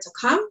waiting for her to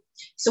come,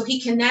 so he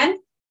can then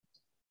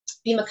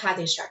be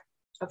makadesh her.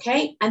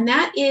 Okay, and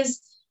that is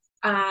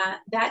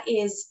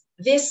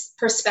this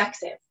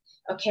perspective.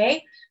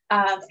 Okay,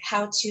 of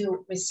how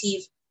to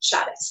receive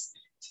Shabbos.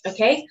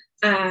 Okay,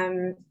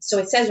 so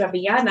it says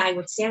Rabbi Yanai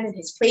would stand in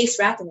his place,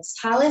 wrapped in his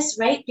talis,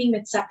 right, being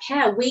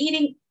mitzapeh,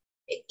 waiting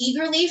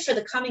eagerly for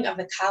the coming of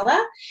the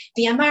Kala.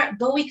 The Amar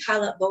Boi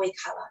Kala,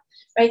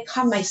 right?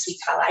 Come, my sweet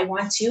Kala, I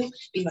want to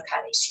be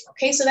Makadesh.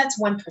 Okay, so that's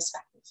one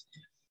perspective.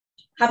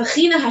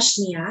 Habachina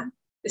Hashniya,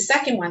 the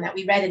second one that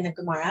we read in the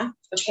Gemara.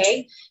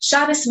 Okay,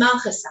 Shabbos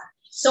Malchasa.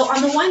 So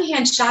on the one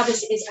hand,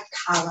 Shabbos is a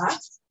Kala.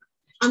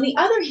 On the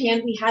other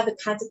hand, we have the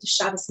concept of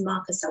Shabbos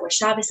Malchasa, where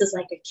Shabbos is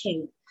like a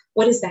king.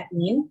 What does that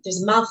mean?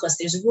 There's Malchus,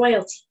 there's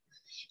royalty.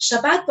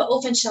 Shabbat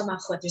ba'ofen shel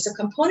malchut. There's a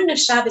component of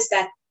Shabbos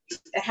that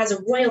has a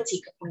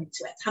royalty component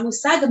to it.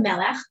 Hamusag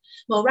melech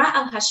mora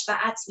al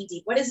hashva'at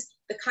tzvidi. What does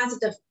the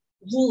concept of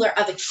ruler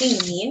of a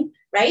king mean?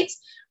 Right?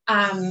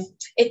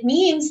 It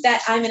means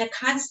that I'm in a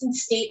constant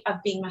state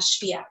of being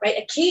mashpia. Right?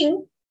 A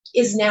king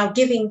is now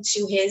giving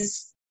to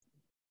his,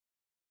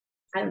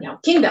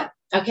 kingdom.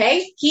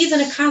 Okay, he's in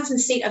a constant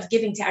state of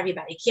giving to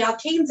everybody.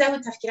 That's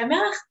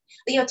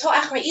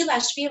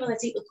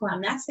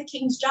the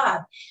king's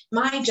job.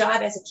 My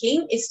job as a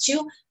king is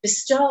to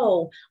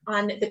bestow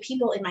on the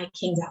people in my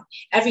kingdom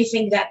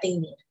everything that they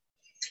need.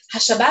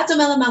 So now it's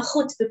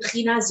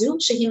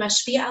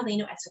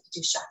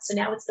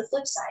the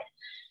flip side.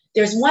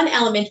 There's one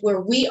element where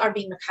we are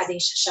being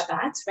Makadesh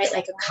Shabbat, right,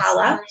 like a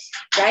Kala,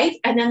 right?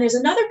 And then there's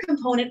another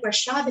component where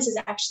Shabbos is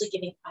actually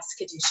giving us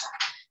Kedusha.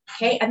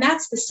 Okay, and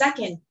that's the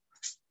second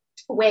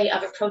way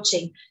of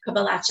approaching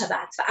Kabbalat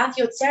Shabbat.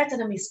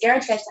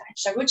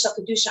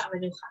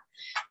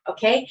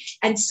 Okay,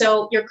 and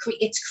so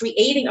it's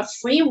creating a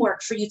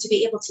framework for you to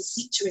be able to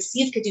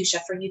receive Kedusha,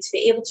 for you to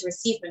be able to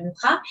receive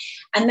Menucha,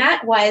 and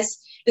that was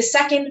the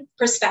second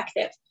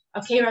perspective.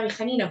 Okay, Rabbi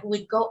Chanina, who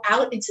would go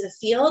out into the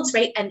fields,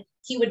 right, and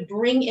he would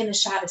bring in the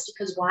Shabbos,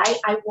 because why?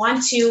 I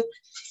want to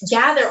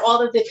gather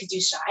all of the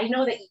Kedusha. I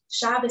know that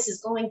Shabbos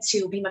is going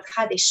to be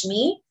Makadesh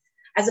me,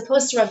 as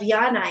opposed to Rav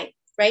Yanai,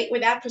 right?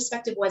 Where that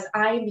perspective was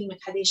I am being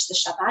Makadesh the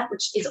Shabbat,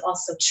 which is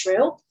also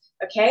true,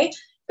 okay?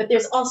 But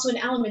there's also an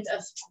element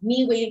of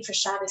me waiting for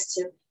Shabbos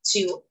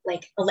to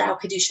like allow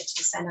Kedusha to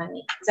descend on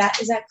me.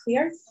 Is that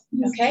clear?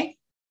 Mm-hmm. Okay.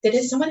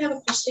 Did someone have a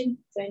question?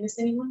 Did I miss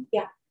anyone?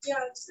 Yeah. Yeah,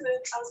 I was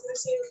gonna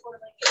say before,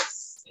 like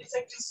it's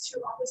like these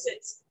two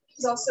opposites.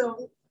 Because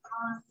also,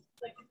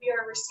 like we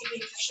are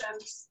receiving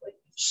Hashem's like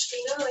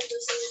Shekhinah, like we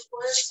were saying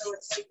before. So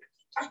it's like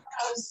I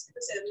was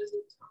gonna say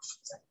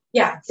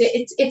yeah,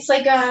 it's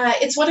like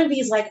it's one of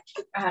these like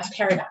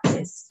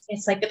paradoxes.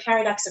 It's like the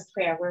paradox of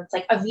prayer, where it's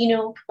like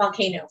Avinu,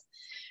 Malkeinu,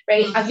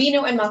 right? Mm-hmm.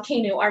 Avinu and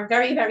Malkeinu are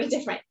very, very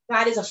different.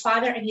 God is a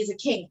father and he's a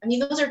king. I mean,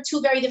 those are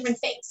two very different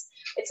things.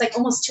 It's like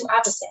almost two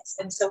opposites.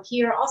 And so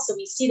here also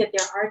we see that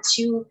there are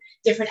two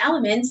different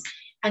elements.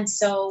 And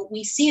so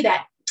we see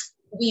that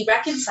we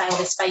reconcile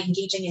this by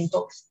engaging in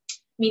both.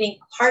 Meaning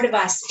part of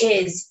us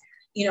is,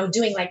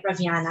 doing like Rav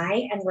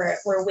Yanai, and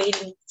we're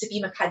waiting to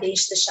be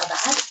Makadesh the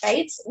Shabbat,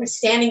 right? We're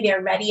standing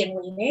there ready and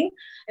waiting.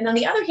 And on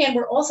the other hand,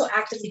 we're also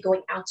actively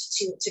going out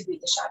to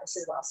greet the Shabbos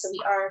as well. So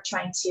we are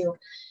trying to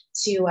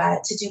do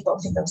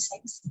both of those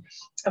things.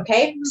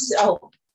 Okay, so